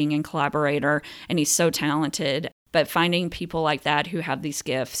human being and collaborator, and he's so talented. But finding people like that who have these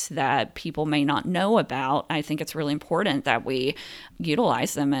gifts that people may not know about, I think it's really important that we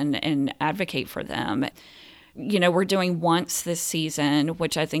utilize them and advocate for them. We're doing Once this season,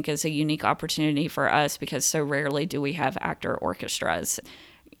 which I think is a unique opportunity for us because so rarely do we have actor orchestras.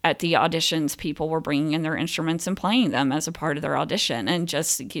 At the auditions, people were bringing in their instruments and playing them as a part of their audition. And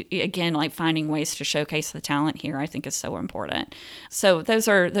just, again, like finding ways to showcase the talent here, I think is so important. So those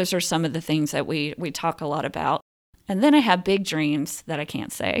are some of the things that we talk a lot about. And then I have big dreams that I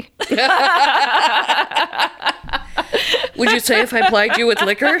can't say. Would you say if I plied you with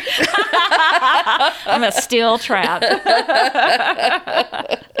liquor? I'm a steel trap.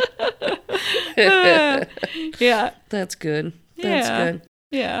 Yeah. That's good. That's good.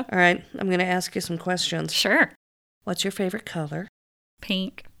 Yeah. All right. I'm going to ask you some questions. Sure. What's your favorite color?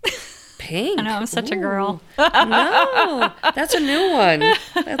 Pink. Pink. I know, I'm such a girl. No, that's a new one.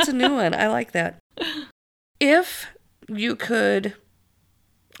 That's a new one. I like that. If you could,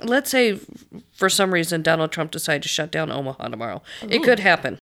 let's say for some reason Donald Trump decided to shut down Omaha tomorrow. Ooh. It could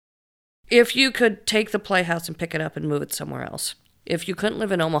happen. If you could take the Playhouse and pick it up and move it somewhere else, if you couldn't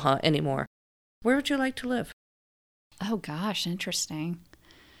live in Omaha anymore, where would you like to live? Oh, gosh, interesting.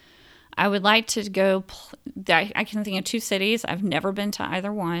 I would like to go, I can think of 2 cities. I've never been to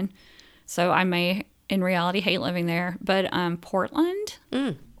either one. So I may, in reality, hate living there. But Portland,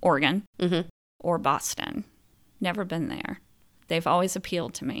 Oregon, or Boston. Never been there. They've always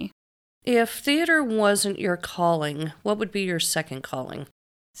appealed to me. If theater wasn't your calling, what would be your second calling?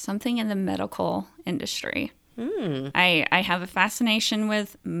 Something in the medical industry. I have a fascination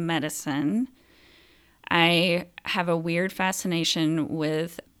with medicine. I have a weird fascination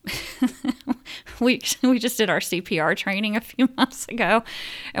with we just did our CPR training a few months ago,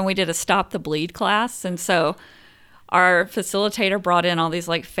 and we did a Stop the Bleed class. And so our facilitator brought in all these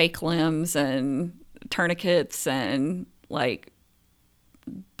like fake limbs and tourniquets and like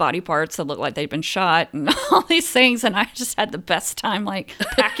body parts that looked like they'd been shot and all these things. And I just had the best time like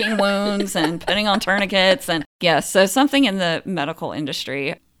packing wounds and putting on tourniquets. And so something in the medical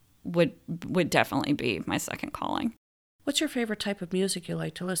industry would definitely be my second calling. What's your favorite type of music you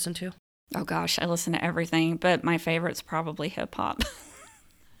like to listen to? Oh gosh, I listen to everything, but my favorite's probably hip hop.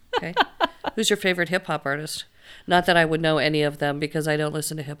 Okay. Who's your favorite hip hop artist? Not that I would know any of them because I don't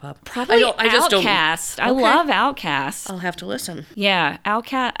listen to hip hop. Probably Outkast. I love Outkast. I'll have to listen. Yeah,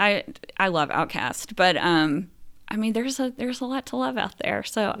 Outkast. I love Outkast, but I mean, there's a lot to love out there.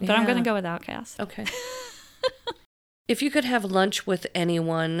 So, but I'm going to go with Outkast. Okay. If you could have lunch with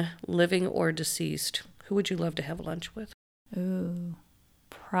anyone, living or deceased, who would you love to have lunch with? Ooh,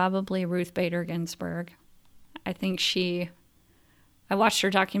 probably Ruth Bader Ginsburg. I think I watched her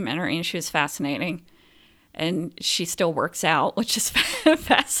documentary and she was fascinating. And she still works out, which is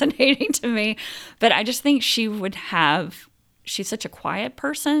fascinating to me. But I just think she's such a quiet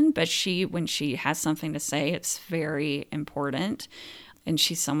person, but when she has something to say, it's very important. And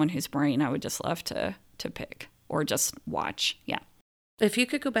she's someone whose brain I would just love to pick or just watch. Yeah. If you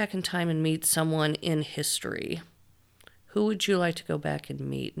could go back in time and meet someone in history, who would you like to go back and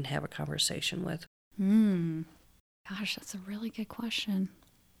meet and have a conversation with? Gosh, that's a really good question.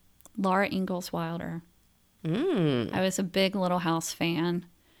 Laura Ingalls Wilder. I was a big Little House fan.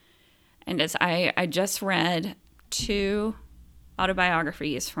 And as I just read 2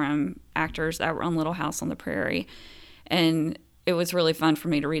 autobiographies from actors that were on Little House on the Prairie. And it was really fun for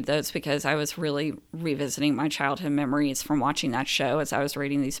me to read those because I was really revisiting my childhood memories from watching that show as I was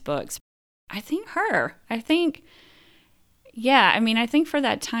reading these books. I think Yeah, I mean, I think for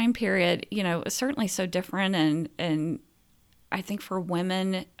that time period, you know, it was certainly so different, and I think for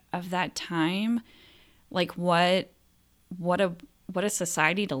women of that time, like what a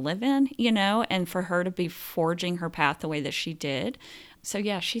society to live in, you know, and for her to be forging her path the way that she did. So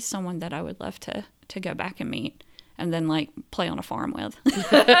yeah, she's someone that I would love to go back and meet, and then like play on a farm with,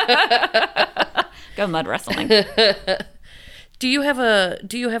 go mud wrestling. Do you have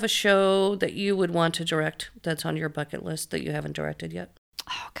a show that you would want to direct that's on your bucket list that you haven't directed yet?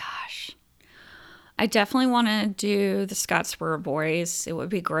 Oh gosh. I definitely want to do the Scottsboro Boys. It would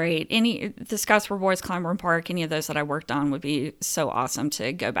be great. The Scottsboro Boys, Clybourne Park, any of those that I worked on would be so awesome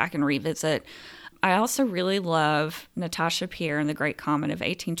to go back and revisit. I also really love Natasha Pierre and the Great Comet of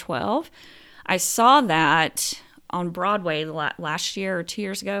 1812. I saw that on Broadway last year or 2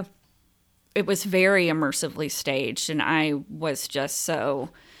 years ago. It was very immersively staged, and I was just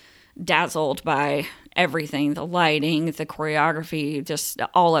so dazzled by everything, the lighting, the choreography, just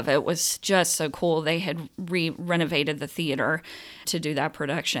all of it was just so cool. They had renovated the theater to do that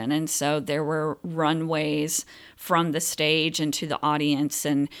production, and so there were runways from the stage into the audience,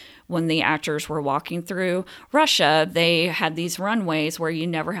 and when the actors were walking through Russia, they had these runways where you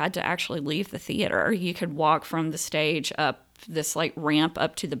never had to actually leave the theater. You could walk from the stage up this like ramp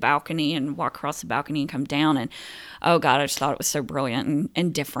up to the balcony and walk across the balcony and come down, and oh god, I just thought it was so brilliant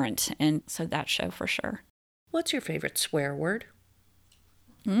and different, and so that show for sure. What's your favorite swear word?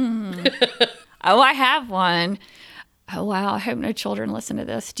 Oh, I have one. Oh wow, I hope no children listen to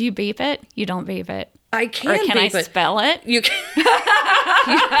this. Do you beep it? You don't beep it. I can. Or can I spell it? You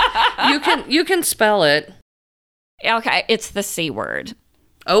can. You can spell it. Okay, it's the C word.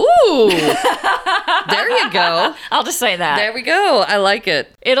 Oh, there you go. I'll just say that. There we go. I like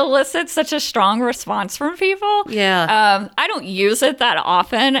it. It elicits such a strong response from people. Yeah. I don't use it that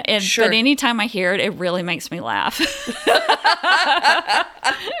often, Sure. but anytime I hear it, it really makes me laugh.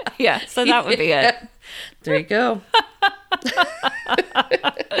 Yeah, so that would be it. There you go.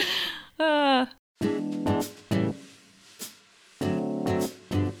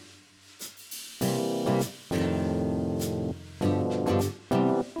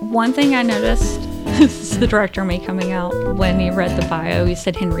 One thing I noticed, this is the director me coming out, when he read the bio, he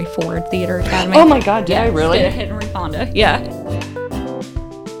said Henry Ford Theater Academy. Oh my God, did I really? Yeah, Henry Fonda. Yeah.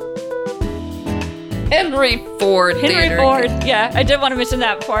 Henry Ford. Henry Ford. Yeah, I did want to mention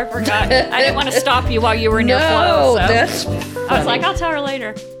that before I forgot. I didn't want to stop you while you were in your flow. So That's funny. I was like, I'll tell her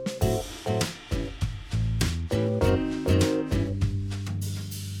later.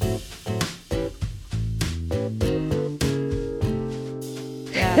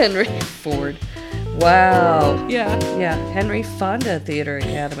 Henry Ford. Wow. Yeah. Yeah, Henry Fonda Theater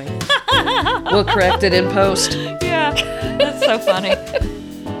Academy. We'll correct it in post. Yeah. That's so funny.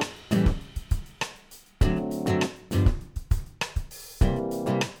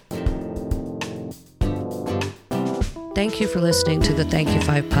 Thank you for listening to the Thank You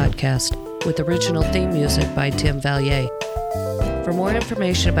 5 podcast with original theme music by Tim Valier. For more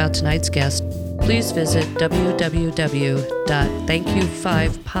information about tonight's guest, please visit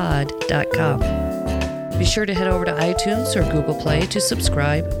www.thankyou5pod.com. Be sure to head over to iTunes or Google Play to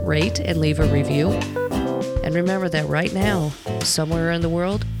subscribe, rate, and leave a review. And remember that right now, somewhere in the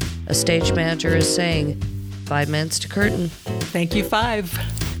world, a stage manager is saying, 5 minutes to curtain. Thank you, 5.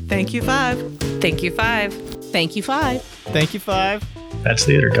 Thank you, 5. Thank you, 5. Thank you, 5. Thank you, 5. That's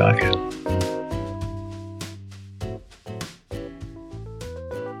Theater Talk.